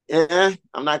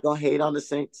I'm not gonna hate on the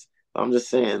Saints. I'm just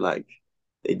saying, like,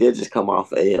 they did just come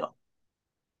off a L.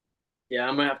 Yeah,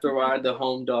 I'm gonna have to ride the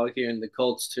home dog here in the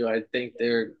Colts too. I think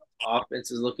their offense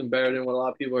is looking better than what a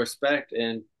lot of people expect,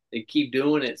 and they keep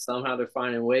doing it. Somehow they're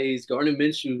finding ways. Gardner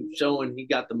Minshew showing he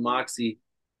got the moxie.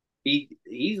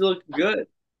 He's looking good.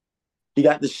 He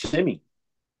got the shimmy.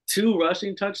 Two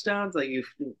rushing touchdowns. Like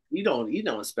you don't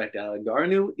expect out of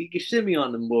Gardner. He can shimmy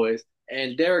on them boys.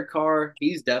 And Derek Carr,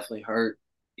 he's definitely hurt.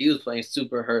 He was playing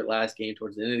super hurt last game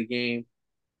towards the end of the game.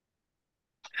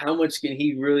 How much can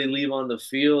he really leave on the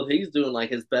field? He's doing like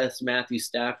his best Matthew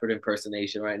Stafford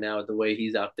impersonation right now with the way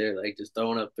he's out there, like just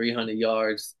throwing up 300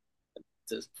 yards,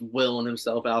 just willing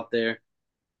himself out there.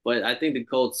 But I think the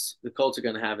Colts are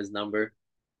going to have his number.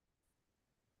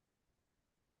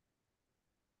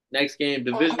 Next game,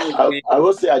 divisional game. I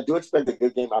will say I do expect a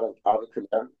good game out of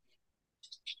Kamara.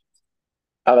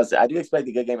 I would say I do expect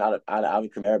a good game out of Alvin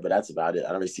Kamara, but that's about it. I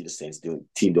don't really see the Saints doing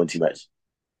too much.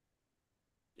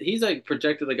 He's like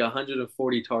projected like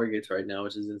 140 targets right now,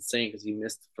 which is insane because he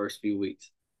missed the first few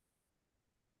weeks.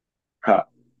 Huh.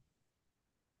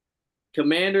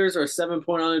 Commanders are 7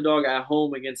 point underdog at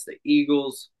home against the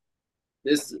Eagles.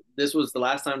 This was the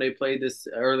last time they played this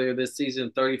earlier this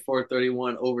season,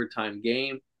 34-31 overtime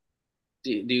game.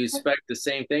 Do you expect the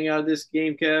same thing out of this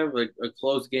game, Kev? Like a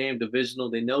close game, divisional,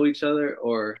 they know each other,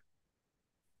 or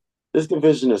This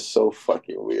division is so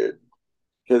fucking weird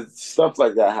because stuff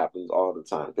like that happens all the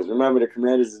time. Because remember, the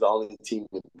Commanders is the only team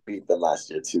that beat them last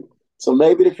year too. So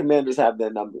maybe the Commanders have their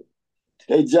number.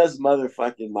 They just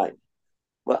motherfucking might.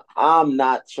 But I'm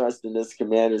not trusting this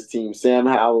Commanders team. Sam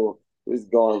Howell who's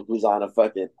on a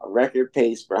fucking record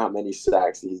pace for how many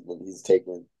sacks he's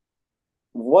taken.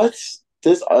 What's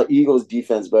this Eagles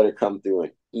defense better come through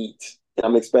and eat? And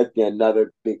I'm expecting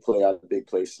another big play out of the big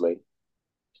play slate.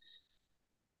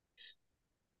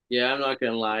 yeah, I'm not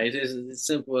gonna lie. It is as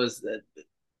simple as that.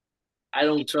 I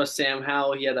don't trust Sam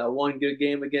Howell. He had that one good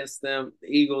game against them. The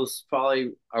Eagles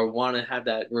probably are want to have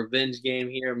that revenge game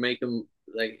here, make him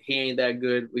like he ain't that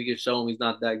good. We can show him he's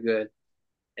not that good,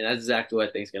 and that's exactly what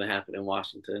I think is gonna happen in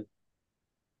Washington.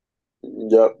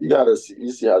 Yep,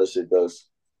 you see how this shit goes.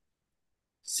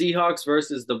 Seahawks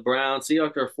versus the Browns.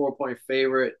 Seahawks are a 4 point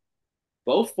favorite.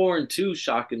 Both 4-2,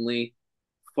 shockingly.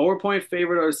 4 point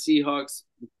favorite are the Seahawks.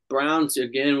 Browns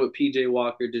again with PJ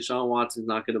Walker. Deshaun Watson's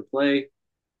not going to play.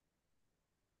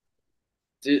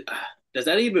 Does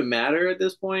that even matter at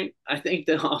this point? I think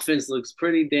the offense looks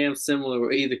pretty damn similar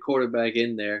with either quarterback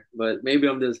in there, but maybe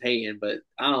I'm just hating. But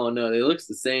I don't know. It looks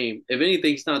the same. If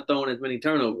anything, he's not throwing as many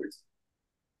turnovers.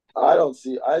 I don't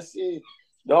see. I see.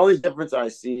 The only difference I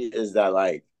see is that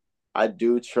like I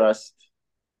do trust.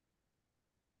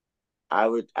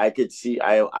 I could see.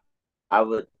 I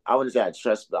wouldn't say I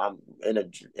trust, but I'm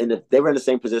in if they were in the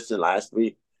same position last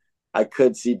week, I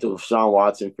could see Deshaun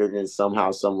Watson figuring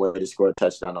somehow, some way to score a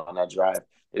touchdown on that drive.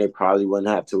 And they probably wouldn't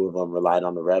have two of them relied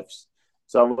on the refs.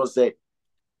 So I will say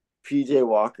PJ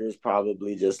Walker is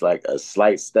probably just like a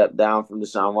slight step down from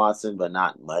Deshaun Watson, but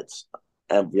not much.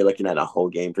 And we're looking at a whole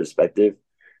game perspective.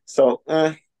 So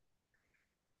I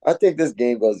think this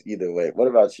game goes either way. What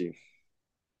about you?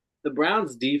 The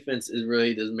Browns defense is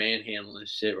really just manhandling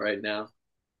shit right now.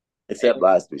 Except And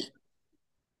last week.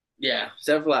 yeah,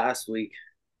 except for last week.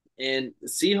 And the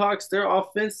Seahawks, their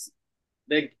offense,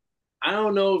 they I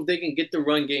don't know if they can get the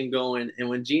run game going. And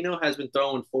when Gino has been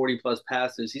throwing 40 plus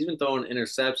passes, he's been throwing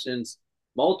interceptions,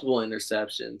 multiple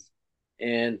interceptions.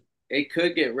 And it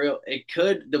could get real.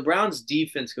 The Browns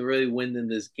defense could really win in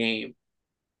this game.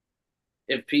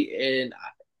 And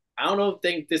I don't know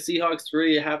if the Seahawks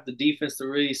really have the defense to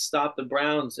really stop the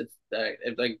Browns if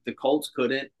like the Colts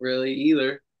couldn't really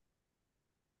either.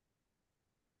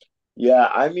 Yeah,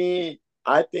 I mean,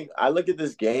 I think I look at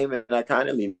this game and I kind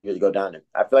of leave it to go down to,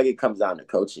 I feel like it comes down to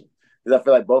coaching. Because I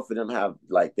feel like both of them have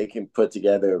like they can put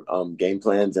together game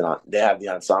plans and they have the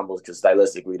ensembles because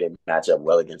stylistically they match up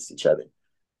well against each other.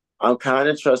 I'm kind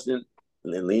of trusting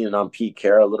and leaning on Pete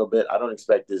Carroll a little bit. I don't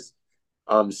expect this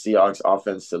Seahawks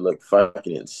offense to look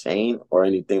fucking insane or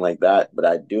anything like that, but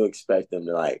I do expect them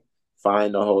to like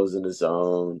find the holes in the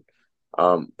zone,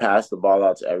 pass the ball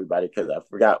out to everybody because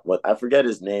I forget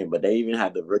his name, but they even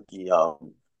had the rookie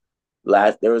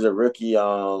last there was a rookie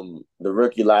the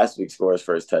rookie last week scored his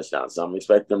first touchdown. So I'm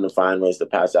expecting them to find ways to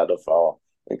pass out the fall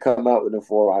and come out with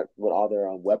with all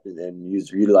their weapons and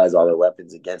utilize all their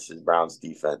weapons against his Browns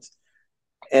defense.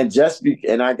 And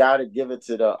I gotta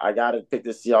pick the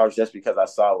Seahawks just because I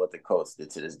saw what the Colts did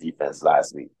to this defense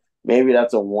last week. Maybe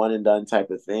that's a one and done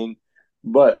type of thing,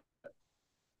 but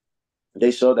they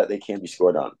show that they can be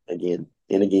scored on again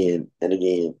and again and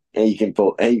again, and you can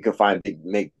find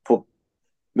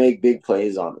make big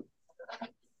plays on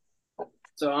them.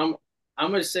 So I'm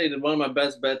gonna say that one of my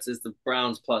best bets is the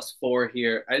Browns +4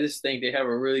 here. I just think they have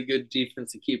a really good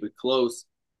defense to keep it close,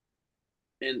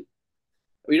 and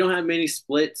we don't have many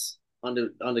splits on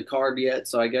the card yet.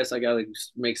 So I guess I gotta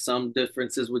make some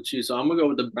differences with you. So I'm gonna go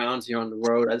with the Browns here on the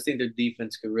road. I just think their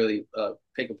defense could really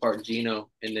pick apart Gino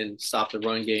and then stop the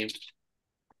run game.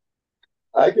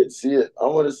 I could see it. I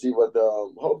want to see what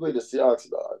the hopefully the Seahawks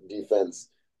defense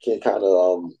can kind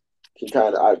of can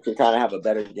kind of have a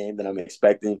better game than I'm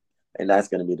expecting, and that's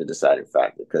going to be the deciding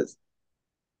factor because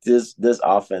this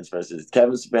offense versus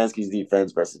Kevin Stefanski's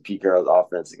defense versus Pete Carroll's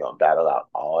offense is going to battle out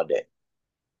all day.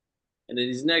 And then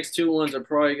these next two ones are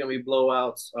probably going to be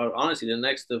blowouts. Honestly,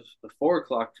 the 4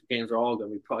 o'clock games are all going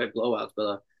to be probably blowouts.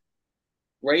 But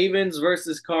Ravens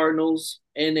versus Cardinals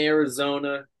in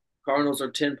Arizona. Cardinals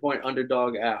are 10-point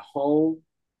underdog at home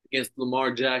against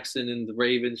Lamar Jackson and the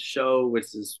Ravens show,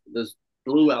 which is this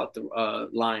blew out the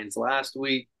Lions last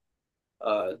week.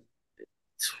 Uh,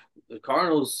 the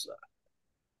Cardinals,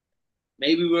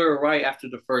 maybe we were right after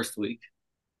the first week.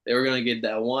 They were going to get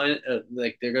that one,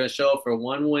 like they're going to show up for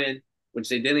one win, which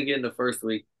they didn't get in the first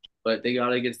week, but they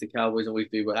got it against the Cowboys in week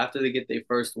 3. But after they get their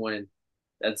first win,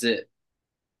 that's it.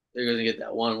 They're going to get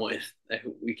that one win.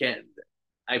 We can't.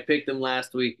 I picked them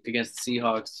last week against the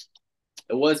Seahawks.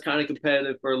 It was kind of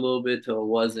competitive for a little bit till it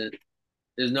wasn't.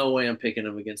 There's no way I'm picking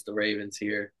them against the Ravens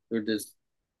here. They're just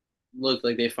look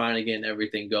like they finally getting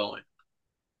everything going.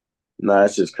 No,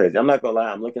 that's just crazy. I'm not gonna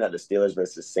lie. I'm looking at the Steelers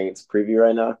versus Saints preview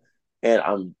right now, and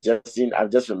I've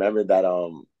just remembered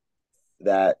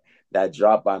that that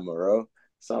drop by Moreau.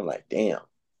 So I'm like, damn.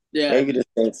 Yeah, Maybe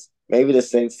the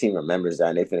Saints team remembers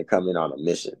that and they finna come in on a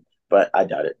mission, but I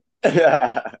doubt it.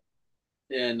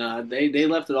 yeah, nah, they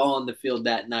left it all on the field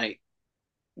that night.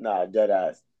 Nah, dead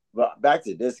ass. But back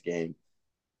to this game.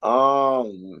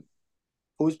 Um,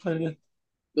 who's playing?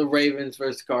 The Ravens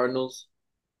versus Cardinals.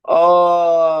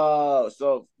 Oh,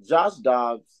 so Josh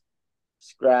Dobbs,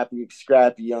 scrappy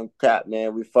young cat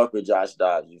man. We fuck with Josh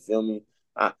Dobbs. You feel me?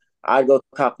 I go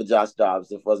cop for Josh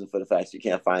Dobbs if it wasn't for the fact you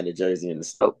can't find a jersey in the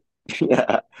store.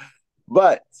 Yeah.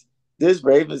 But this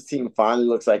Ravens team finally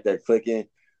looks like they're clicking.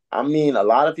 I mean, a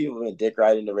lot of people have been dick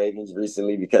riding the Ravens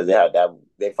recently because they have that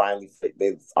their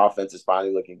offense is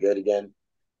finally looking good again.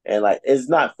 And like it's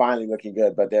not finally looking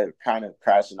good, but they're kind of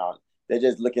crashing on. They're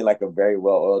just looking like a very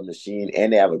well-oiled machine,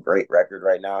 and they have a great record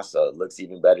right now, so it looks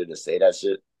even better to say that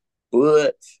shit.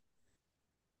 But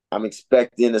I'm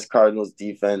expecting this Cardinals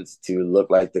defense to look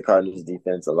like the Cardinals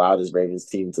defense, allow this Ravens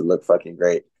team to look fucking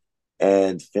great,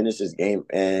 and finish the game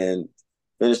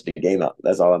out.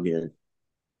 That's all I'm hearing.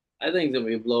 I think it's gonna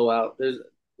be a blowout.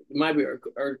 might be or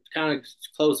kind of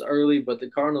close early, but the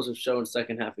Cardinals have shown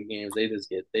second half of games they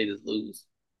just lose.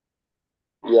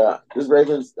 Yeah, this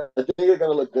Ravens, I think they're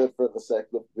gonna look good for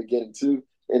the beginning too,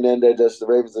 and then the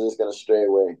Ravens are just gonna stray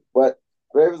away. But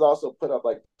Ravens also put up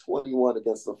like 21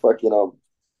 against the fucking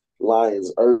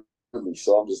Lions early,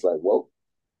 so I'm just like, whoa.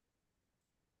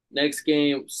 Next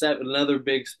game, seven another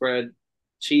big spread.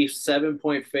 Chiefs 7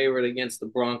 point favorite against the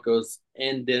Broncos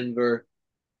in Denver.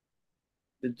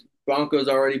 The Broncos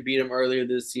already beat them earlier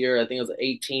this year. I think it was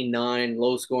 18-9,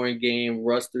 low scoring game.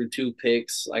 Russ threw 2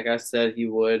 picks, like I said he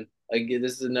would. Like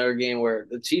this is another game where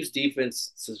the Chiefs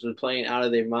defense has been playing out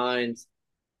of their minds,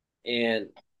 and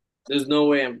there's no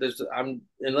way I'm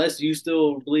unless you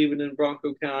still believe in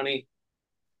Bronco County.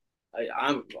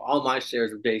 I'm all my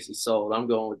shares of JC sold. I'm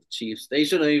going with the Chiefs. They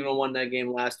should have even won that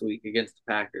game last week against the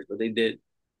Packers, but they did.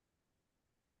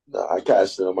 No, I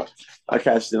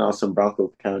cashed in on some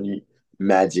Bronco County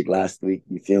Magic last week.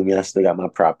 You feel me? I still got my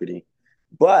property,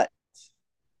 but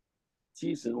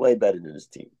Chiefs is way better than this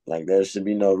team. Like there should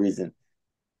be no reason.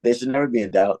 They should never be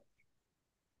in doubt.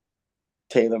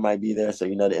 Taylor might be there, so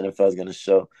you know the NFL is going to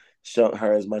show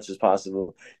her as much as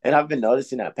possible. And I've been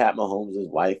noticing that Pat Mahomes'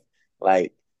 wife,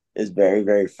 like, is very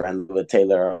very friendly with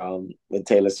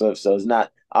Taylor Swift. So it's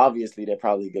not obviously they're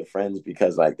probably good friends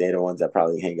because like they're the ones that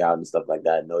probably hang out and stuff like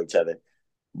that, and know each other.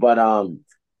 But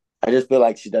I just feel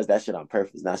like she does that shit on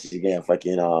purpose. Now she's getting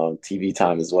fucking TV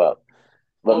time as well.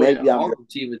 But Oh yeah, maybe I'm all the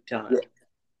team with yeah, time.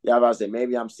 yeah, I was about to say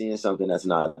maybe I'm seeing something that's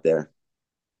not there.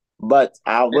 But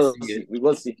I I will see see. it. We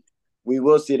will see. We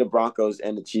will see the Broncos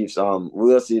and the Chiefs. We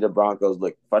will see the Broncos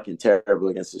look fucking terrible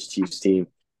against this Chiefs team.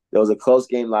 There was a close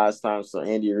game last time, so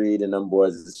Andy Reid and them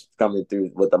boys is coming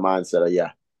through with the mindset of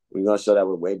yeah, we're gonna show that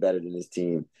we're way better than this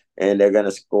team, and they're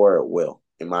gonna score at will,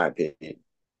 in my opinion.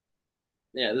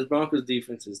 Yeah, this Broncos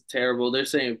defense is terrible. They're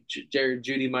saying Jerry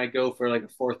Judy might go for like a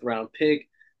fourth round pick.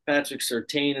 Patrick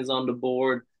Surtain is on the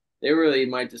board. They really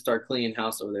might just start cleaning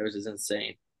house over there, which is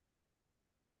insane.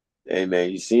 Hey man,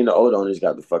 you seen the old owners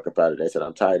got the fuck up out of there. They said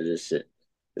I'm tired of this shit.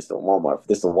 It's the Walmart.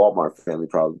 This the Walmart family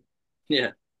problem.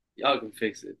 Yeah, y'all can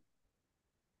fix it.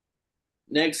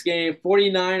 Next game,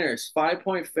 49ers, 5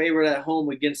 point favorite at home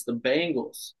against the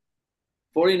Bengals.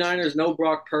 49ers, no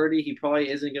Brock Purdy. He probably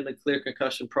isn't going to clear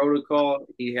concussion protocol.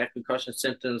 He had concussion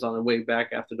symptoms on the way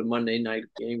back after the Monday night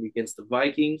game against the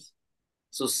Vikings.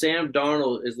 So Sam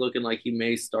Darnold is looking like he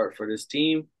may start for this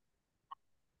team.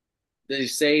 They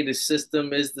say the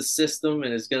system is the system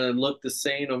and it's going to look the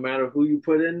same no matter who you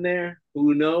put in there.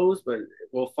 Who knows? But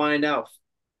we'll find out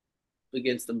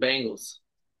against the Bengals.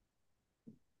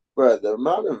 Bro, the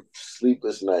amount of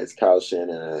sleepless nights Kyle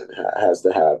Shanahan has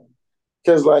to have.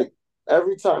 Because, like,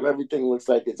 every time everything looks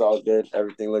like it's all good,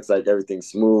 everything looks like everything's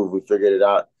smooth, we figured it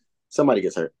out, somebody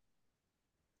gets hurt.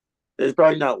 There's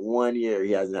probably not one year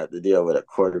he hasn't had to deal with a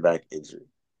quarterback injury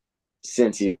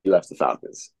since he left the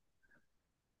Falcons.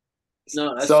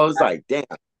 No, that's So it's like, damn,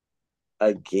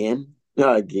 again?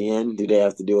 Again, do they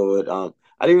have to deal with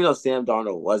I didn't even know Sam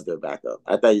Darnold was their backup.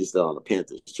 I thought he was still on the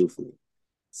Panthers, truthfully.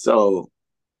 So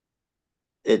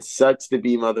it sucks to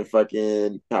be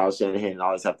motherfucking Kyle Shanahan and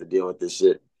always have to deal with this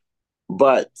shit.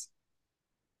 But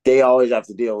they always have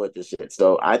to deal with this shit.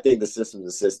 So I think the system's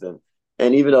a system.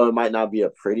 And even though it might not be a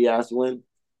pretty ass win,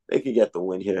 they could get the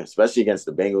win here, especially against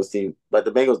the Bengals team. But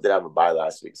the Bengals did have a bye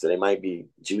last week, so they might be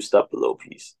juiced up a little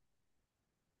piece.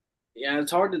 yeah,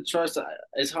 it's hard to trust.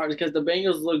 It's hard because the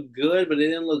Bengals look good, but they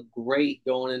didn't look great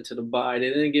going into the bye. They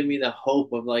didn't give me the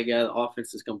hope of like the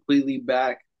offense is completely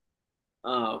back.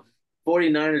 Uh,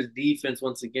 49ers defense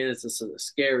once again is just a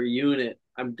scary unit.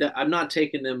 I'm not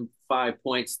taking them 5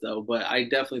 points though, but I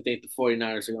definitely think the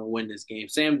 49ers are going to win this game.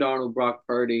 Sam Darnold, Brock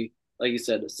Purdy, like you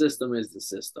said, the system is the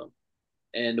system,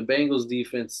 and the Bengals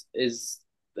defense is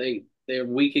they're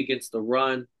weak against the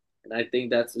run, and I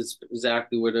think that's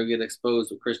exactly where they'll get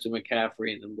exposed with Christian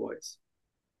McCaffrey and them boys.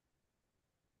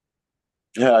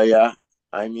 Hell yeah.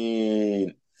 I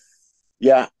mean,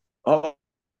 yeah.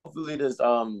 Hopefully this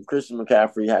Christian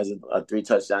McCaffrey has a 3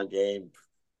 touchdown game,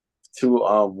 two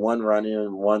one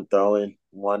running, one throwing,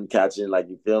 one catching. Like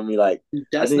you feel me? Like I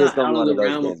That's think it's not gonna out be of one the of those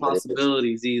realm of games where they just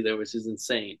possibilities either, which is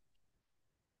insane.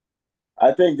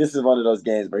 I think this is one of those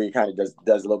games where he kind of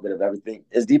does a little bit of everything.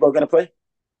 Is Debo gonna play?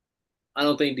 I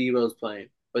don't think Debo's playing,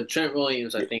 but Trent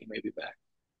Williams, I think, may be back.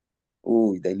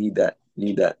 Ooh, they need that.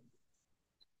 Need that.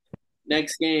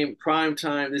 Next game, prime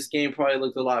time. This game probably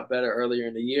looked a lot better earlier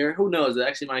in the year. Who knows? It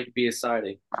actually might be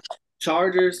exciting.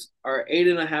 Chargers are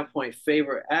 8.5 point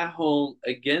favorite at home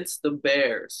against the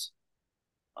Bears.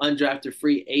 Undrafted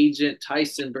free agent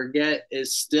Tyson Burgett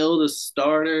is still the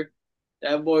starter.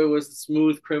 That boy was a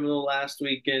smooth criminal last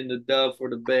weekend, the dub for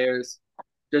the Bears.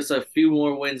 just a few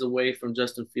more wins away from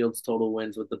Justin Fields' total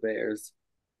wins with the Bears.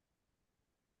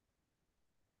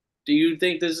 Do you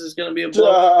think this is going to be a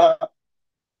blow?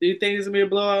 Do you think it's going to be a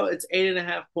blowout? It's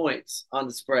 8.5 points on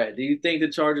the spread. Do you think the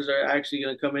Chargers are actually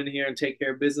going to come in here and take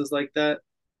care of business like that?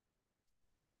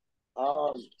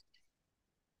 um,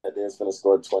 and then it's gonna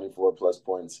score 24 plus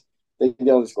points. They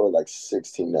only scored like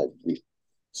 16 that week.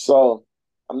 So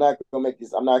I'm not gonna make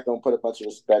this. I'm not gonna put a bunch of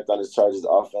respect on this Chargers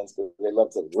offense because they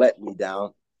love to let me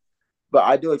down. But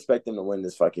I do expect them to win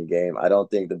this fucking game. I don't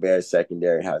think the Bears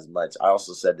secondary has much. I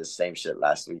also said the same shit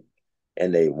last week,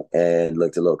 and they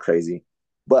looked a little crazy.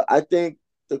 But I think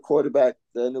the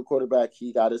new quarterback,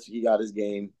 he got his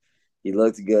game. He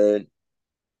looked good,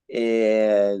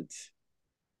 and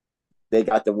they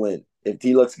got the win. If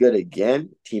he looks good again,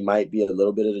 he might be a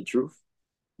little bit of the truth.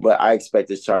 But I expect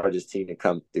this Chargers team to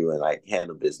come through and like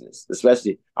handle business.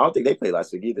 Especially, I don't think they played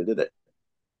last week either, did they?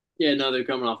 Yeah, no, they're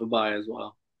coming off a bye as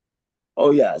well.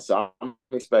 Oh yeah, so I'm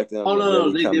expecting them Oh to no, no,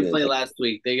 really they come did in. play last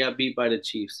week. They got beat by the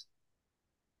Chiefs.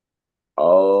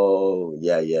 Oh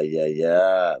yeah, yeah, yeah,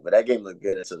 yeah. But that game looked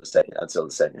good until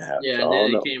the second half. Yeah, So and I then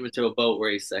don't it know. came into a boat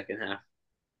race second half.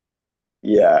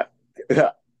 Yeah,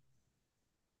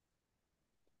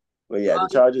 but yeah, the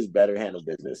Chargers better handle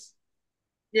business.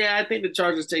 Yeah, I think the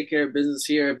Chargers take care of business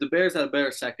here. If the Bears had a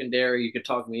better secondary, you could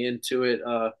talk me into it.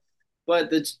 But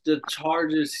the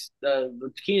Chargers,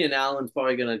 the Keenan Allen's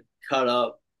probably gonna cut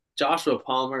up. Joshua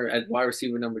Palmer at wide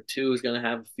receiver number two is gonna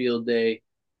have a field day.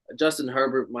 Justin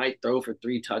Herbert might throw for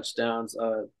 3 touchdowns.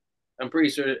 I'm pretty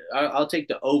sure I'll take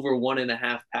the over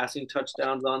 1.5 passing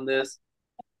touchdowns on this.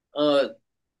 Uh,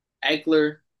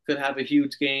 Eckler could have a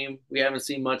huge game. We haven't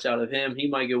seen much out of him. He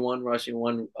might get one rushing,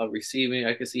 one receiving.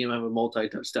 I could see him have a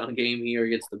multi-touchdown game here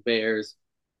against the Bears.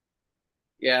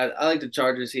 Yeah, I like the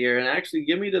Chargers here, and actually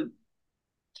give me the.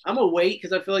 I'm gonna wait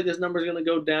because I feel like this number is gonna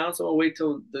go down, so I'll wait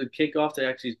till the kickoff to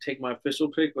actually take my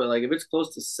official pick. But like if it's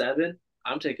close to 7,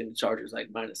 I'm taking the Chargers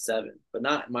like -7, but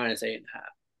not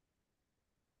 -8.5.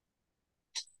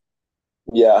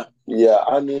 Yeah, yeah.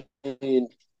 I mean,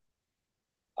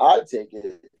 I'd take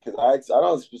it because I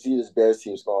don't see this Bears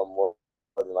team scoring more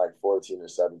than like 14 or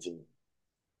 17.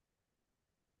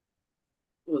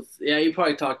 Yeah, you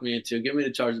probably talked me into. Give me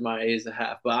the Chargers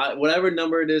 -8.5, but whatever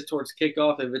number it is towards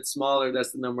kickoff, if it's smaller,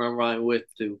 that's the number I'm riding with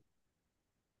too.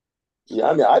 Yeah,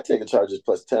 I mean, I'd take the Chargers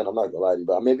plus 10. I'm not gonna lie to you,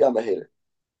 but maybe I'm a hater.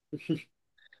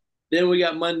 Then we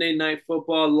got Monday Night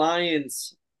Football.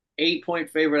 Lions, 8-point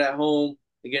favorite at home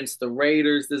against the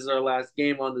Raiders. This is our last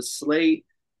game on the slate.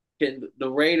 The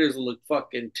Raiders look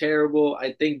fucking terrible.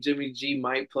 I think Jimmy G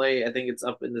might play. I think it's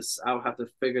up in this. I'll have to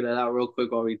figure that out real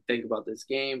quick while we think about this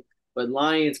game. But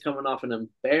Lions coming off an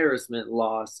embarrassment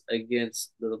loss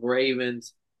against the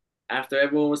Ravens after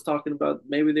everyone was talking about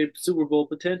maybe their Super Bowl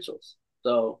potentials.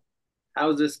 So, how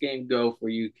does this game go for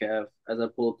you, Kev, as I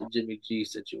pull up the Jimmy G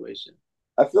situation?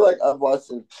 I feel like I've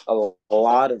watched a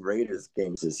lot of Raiders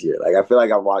games this year. Like I feel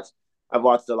like I've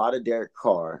watched a lot of Derek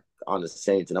Carr on the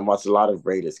Saints, and I've watched a lot of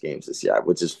Raiders games this year,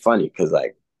 which is funny because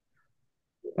like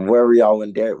where were y'all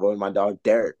when my dog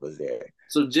Derek was there?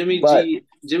 So But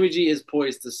Jimmy G is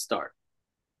poised to start.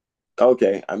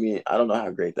 okay, I mean I don't know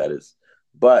how great that is,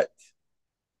 but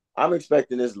I'm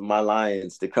expecting my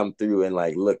Lions to come through and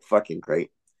like look fucking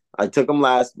great. I took them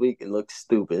last week and looked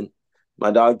stupid.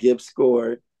 My dog Gibbs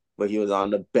scored, but he was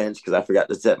on the bench because I forgot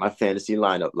to set my fantasy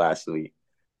lineup last week.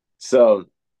 So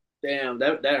Damn,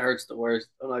 that hurts the worst.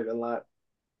 I'm not gonna lie.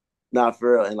 not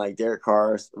for real. And like Derek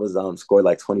Carr was scored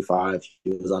like 25.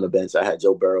 He was on the bench. I had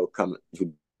Joe Burrow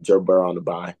on the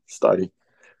bye starting.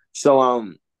 So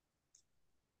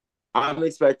I'm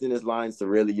expecting this Lions to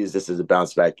really use this as a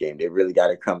bounce back game. They really got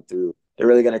to come through. They're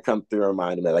really going to come through and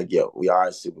remind them that, like, yo, we are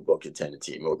a Super Bowl contender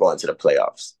team. We're going to the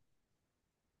playoffs.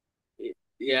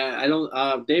 Yeah, I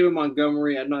don't. David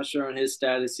Montgomery, I'm not sure on his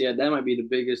status yet. That might be the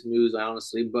biggest news,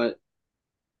 honestly. But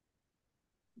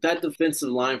that defensive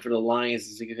line for the Lions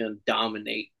is going to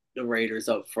dominate the Raiders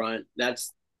up front.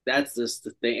 That's just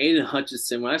the thing. Aiden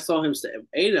Hutchinson, when I saw him,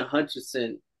 Aiden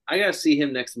Hutchinson, I gotta see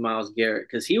him next to Myles Garrett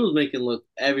because he was making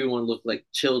everyone look like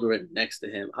children next to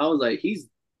him. I was like, he's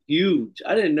huge.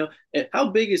 I didn't know how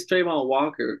big is Trayvon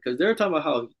Walker because they're talking about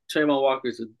how Trayvon Walker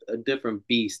is a different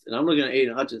beast, and I'm looking at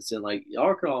Aiden Hutchinson like y'all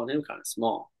are calling him kind of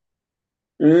small.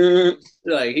 Mm.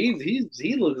 Like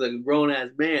he looks like a grown ass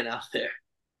man out there.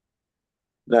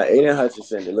 Now, Aiden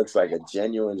Hutchinson, it looks like a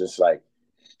genuine, just like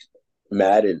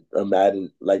Madden,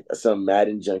 like some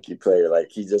Madden junkie player. Like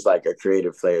he's just like a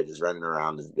creative player just running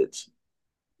around this bitch,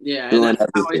 Yeah, and doing that's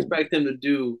how I everything. expect him to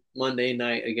do Monday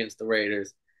night against the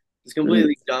Raiders. Just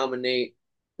Mm. completely dominate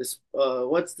this.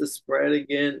 What's the spread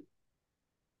again?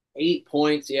 8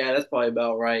 points. Yeah, that's probably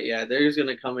about right. Yeah, they're just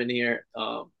gonna come in here.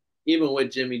 Even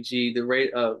with Jimmy G,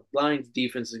 the Lions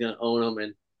defense is gonna own them,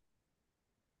 and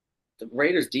the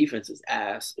Raiders defense is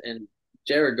ass. And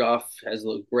Jared Goff has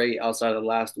looked great outside of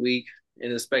last week,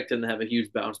 and expect him to have a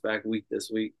huge bounce back week this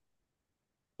week.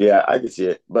 Yeah, I can see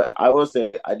it. But I will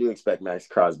say I do expect Max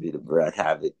Crosby to wreak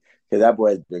havoc because that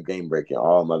boy has been game breaking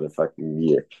all motherfucking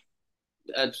year.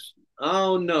 That's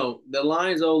oh no, the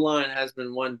Lions O line has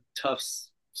been one tough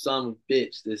son of a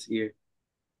bitch this year.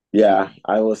 Yeah,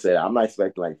 I will say that. I'm not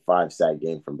expecting like 5 sack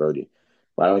game from Brody.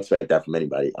 But I don't expect that from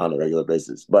anybody on a regular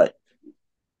basis. But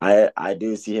I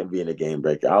do see him being a game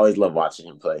breaker. I always love watching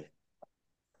him play.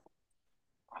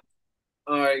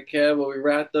 All right, Kev. Well, we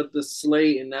wrapped up the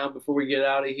slate, and now before we get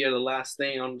out of here, the last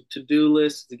thing on the to-do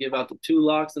list is to give out the two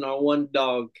locks and our one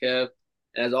dog, Kev.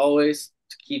 As always,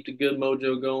 to keep the good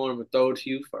mojo going, I'm gonna throw it to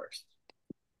you first.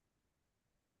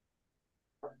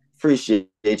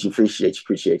 Appreciate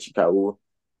you, Paul.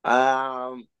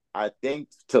 I think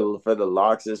for the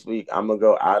locks this week, I'm gonna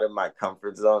go out of my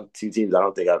comfort zone. Two teams I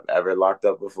don't think I've ever locked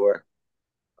up before.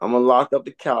 I'm gonna lock up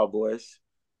the Cowboys.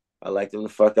 I like them to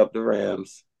fuck up the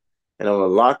Rams. And I'm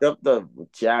gonna lock up the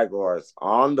Jaguars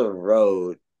on the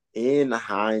road in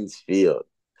Heinz Field.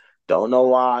 Don't know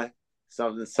why.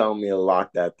 Something's telling me to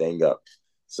lock that thing up.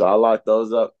 So I locked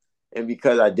those up. And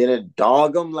because I didn't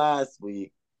dog them last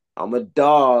week, I'm a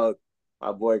dog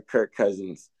my boy Kirk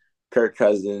Cousins. Kirk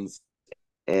Cousins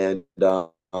and the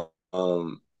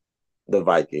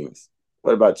Vikings.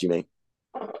 What about you, man?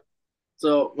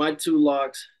 So my two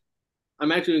locks,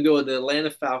 I'm actually gonna go with the Atlanta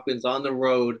Falcons on the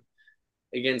road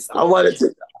against I the. wanted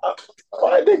to.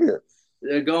 I think it.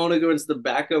 They're going against the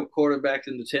backup quarterbacks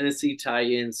in the Tennessee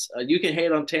Titans. You can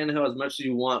hate on Tannehill as much as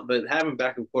you want, but having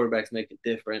backup quarterbacks make a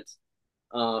difference.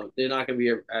 They're not going to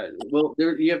be well.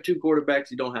 You have two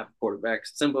quarterbacks. You don't have a quarterback.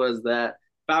 Simple as that.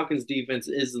 Falcons defense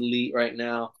is elite right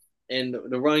now, and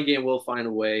the run game will find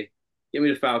a way. Give me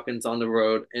the Falcons on the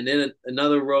road, and then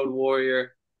another road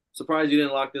warrior. Surprised you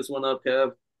didn't lock this one up,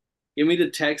 Kev. Give me the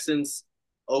Texans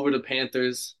over the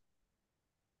Panthers.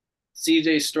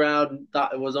 CJ Stroud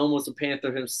thought was almost a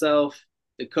Panther himself.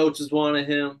 The coaches wanted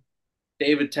him.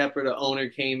 David Tepper, the owner,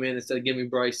 came in and said, "Give me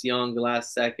Bryce Young the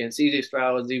last second." CJ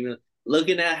Stroud was even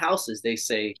looking at houses, they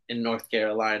say, in North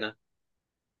Carolina.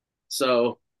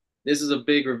 So this is a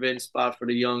big revenge spot for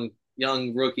the young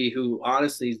rookie who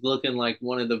honestly is looking like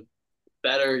one of the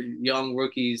better young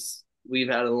rookies we've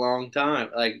had a long time.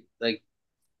 Like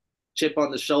chip on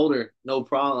the shoulder, no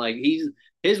problem. Like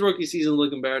his rookie season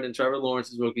looking better than Trevor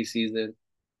Lawrence's rookie season.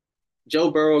 Joe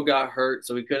Burrow got hurt,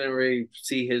 so we couldn't really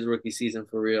see his rookie season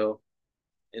for real.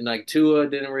 And like Tua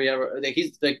didn't really ever. Like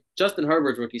he's like Justin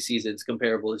Herbert's rookie season is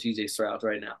comparable to CJ Stroud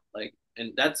right now. Like,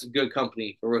 and that's good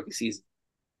company for rookie season.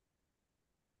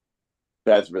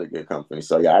 That's really good company.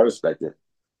 So yeah, I respect it.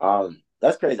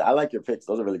 That's crazy. I like your picks.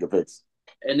 Those are really good picks.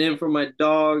 And then for my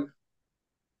dog,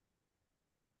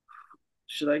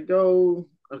 should I go?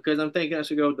 Because I'm thinking I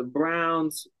should go with the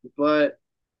Browns, but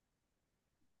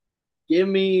give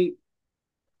me.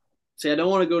 See, I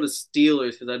don't want to go to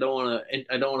Steelers because I don't want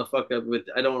to. I don't want to fuck up with.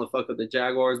 I don't want to fuck up the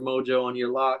Jaguars mojo on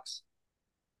your locks.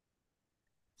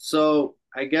 So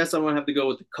I guess I'm gonna have to go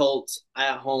with the Colts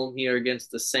at home here against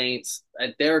the Saints.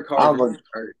 Derek I Carr almost,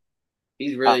 hurt.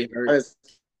 He's I, really I, hurt,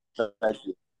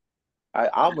 I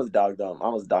almost dogged them. I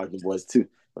almost dogged the boys too.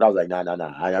 But I was like,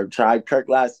 nah. I tried Kirk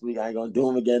last week. I ain't gonna do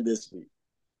him again this week.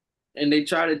 and they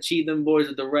try to cheat them boys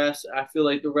at the refs. I feel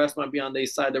like the refs might be on their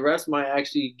side. The refs might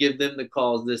actually give them the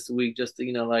calls this week just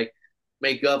to like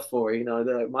make up for it.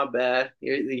 They're like, my bad.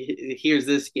 Here's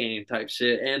this game type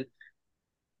shit. And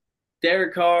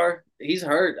Derek Carr, he's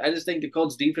hurt. I just think the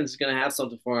Colts defense is going to have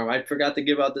something for him. I forgot to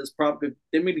give out this prop.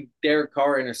 They made the Derek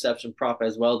Carr interception prop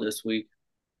as well this week.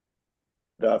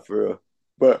 Not for real.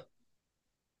 But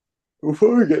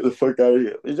before we get the fuck out of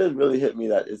here, it just really hit me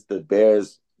that it's the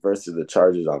Bears versus the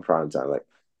Chargers on primetime. Like,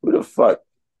 who the fuck?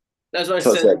 That's why I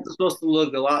So said said, it's supposed to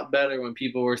look a lot better when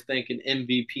people were thinking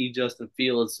MVP Justin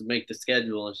Fields to make the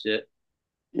schedule and shit.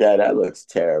 yeah, that looks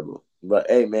terrible. But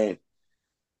hey, man,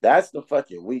 that's the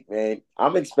fucking week, man.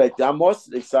 I'm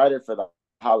most excited for the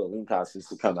Halloween costumes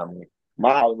to come out.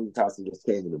 My Halloween costume just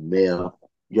came in the mail.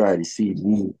 You already see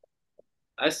me.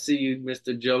 I see you,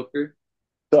 Mr. Joker.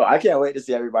 So I can't wait to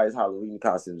see everybody's Halloween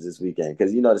costumes this weekend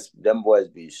because them boys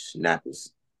be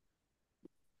snappers.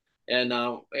 And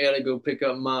I gotta go pick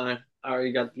up mine. I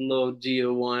already got the little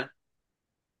Geo one.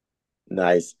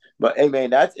 Nice. But hey, man,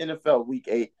 that's NFL Week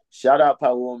 8. Shout out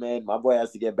Paul, man. My boy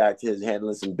has to get back to his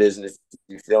handling some business.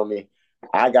 You feel me?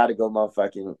 I gotta go,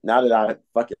 motherfucking. Now that I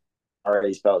fucking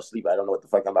already fell asleep, I don't know what the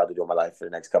fuck I'm about to do in my life for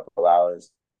the next couple of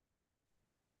hours.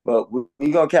 But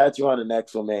we going to catch you on the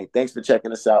next one, man. Thanks for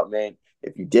checking us out, man.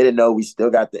 If you didn't know, we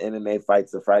still got the MMA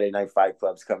fights, the Friday Night Fight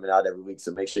Clubs coming out every week.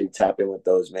 So make sure you tap in with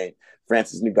those, man.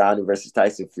 Francis Ngannou versus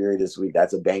Tyson Fury this week.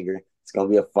 That's a banger. It's going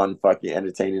to be a fun, fucking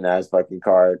entertaining ass fucking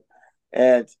card.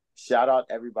 And shout out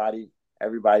everybody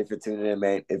for tuning in,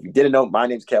 man. If you didn't know, my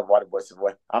name's Kev Waterboy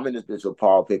Savoy. I'm in this bitch with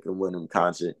Paul Pickett, Wyndham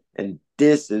Concert. And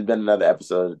this has been another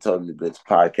episode of the Totally Blitz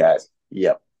podcast.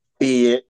 Yep. Be it.